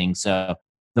fly-by-night thing. So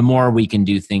the more we can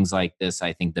do things like this,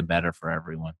 I think the better for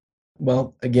everyone.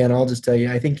 Well, again, I'll just tell you,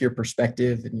 I think your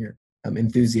perspective and your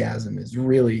enthusiasm is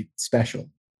really special.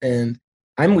 And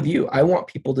I'm with you. I want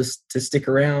people to stick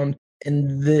around.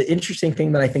 And the interesting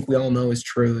thing that I think we all know is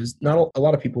true is not a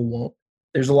lot of people won't.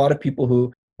 There's a lot of people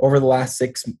who over the last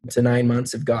 6 to 9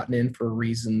 months have gotten in for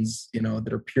reasons,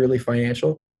 that are purely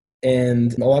financial.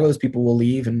 And a lot of those people will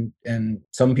leave and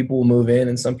some people will move in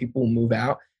and some people will move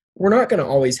out. We're not going to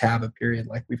always have a period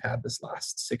like we've had this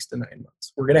last 6 to 9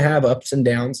 months. We're going to have ups and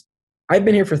downs. I've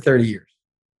been here for 30 years,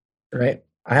 right?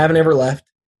 I haven't ever left.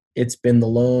 It's been the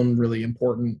lone really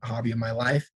important hobby of my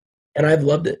life. And I've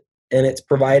loved it. And it's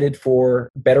provided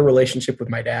for better relationship with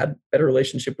my dad, better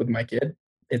relationship with my kid.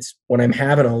 It's when I'm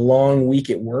having a long week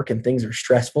at work and things are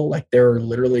stressful, like there are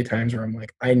literally times where I'm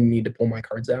like, I need to pull my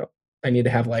cards out. I need to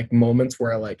have like moments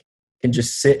where I like can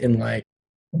just sit and like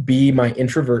be my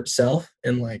introvert self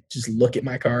and like just look at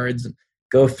my cards. And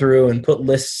go through and put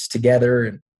lists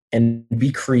together and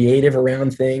be creative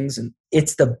around things. And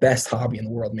it's the best hobby in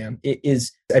the world, man. It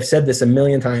is. I've said this a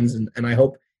million times, and I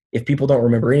hope if people don't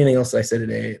remember anything else that I said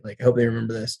today, like I hope they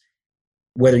remember this.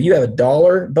 Whether you have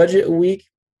 $1 budget a week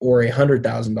or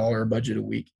 $100,000 budget a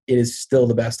week, it is still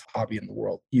the best hobby in the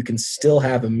world. You can still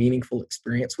have a meaningful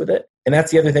experience with it. And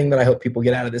that's the other thing that I hope people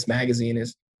get out of this magazine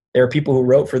is there are people who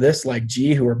wrote for this, like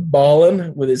G, who are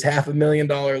balling with his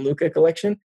 $500,000 Luka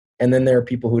collection. And then there are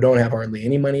people who don't have hardly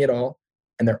any money at all,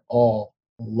 and they're all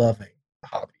loving the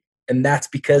hobby. And that's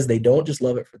because they don't just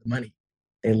love it for the money.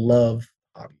 They love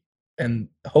the hobby. And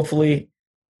hopefully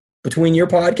between your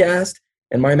podcast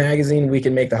and my magazine, we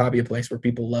can make the hobby a place where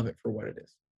people love it for what it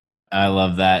is. I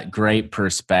love that. Great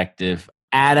perspective.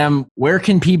 Adam, where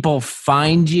can people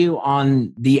find you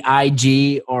on the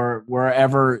IG or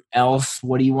wherever else?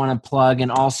 What do you want to plug? And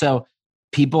also,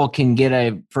 people can get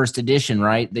a first edition,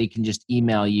 right? They can just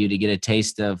email you to get a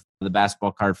taste of the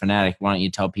Basketball Card Fanatic. Why don't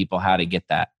you tell people how to get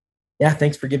that? Yeah,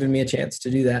 thanks for giving me a chance to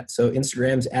do that. So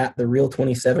Instagram's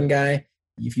 @TheReal27Guy.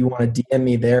 If you want to DM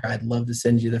me there, I'd love to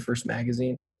send you the first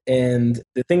magazine. And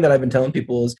the thing that I've been telling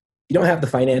people is you don't have the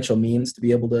financial means to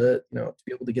be able to,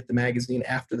 get the magazine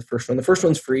after the first one. The first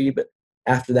one's free, but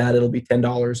after that, it'll be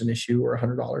 $10 an issue or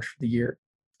 $100 for the year.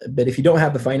 But if you don't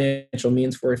have the financial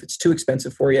means for it, if it's too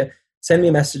expensive for you, send me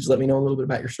a message. Let me know a little bit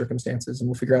about your circumstances, and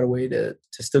we'll figure out a way to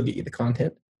still get you the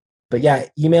content. But yeah,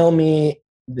 email me.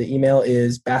 The email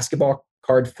is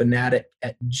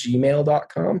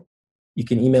basketballcardfanatic@gmail.com. You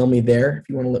can email me there if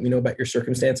you want to let me know about your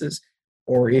circumstances.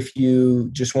 Or if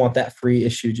you just want that free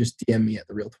issue, just DM me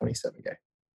 @TheReal27Guy.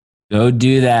 Go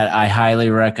do that. I highly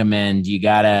recommend.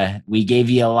 We gave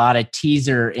you a lot of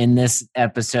teaser in this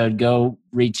episode. Go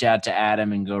reach out to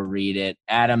Adam and go read it.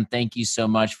 Adam, thank you so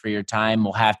much for your time.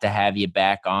 We'll have to have you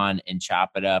back on and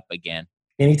chop it up again.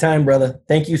 Anytime, brother.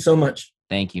 Thank you so much.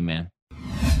 Thank you, man.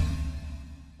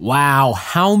 Wow.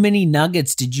 How many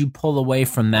nuggets did you pull away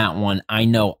from that one? I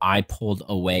know I pulled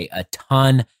away a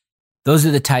ton. Those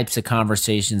are the types of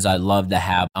conversations I love to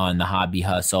have on the Hobby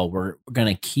Hustle. We're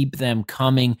going to keep them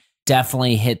coming.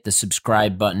 Definitely hit the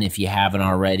subscribe button if you haven't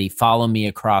already. Follow me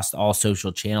across all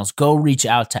social channels. Go reach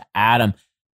out to Adam.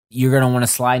 You're going to want to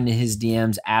slide into his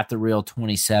DMs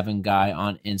 @TheReal27Guy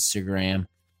on Instagram.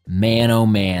 Man, oh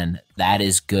man, that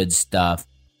is good stuff.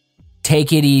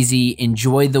 Take it easy.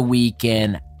 Enjoy the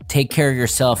weekend. Take care of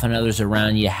yourself and others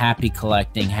around you. Happy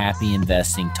collecting, happy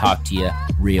investing. Talk to you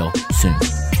real soon.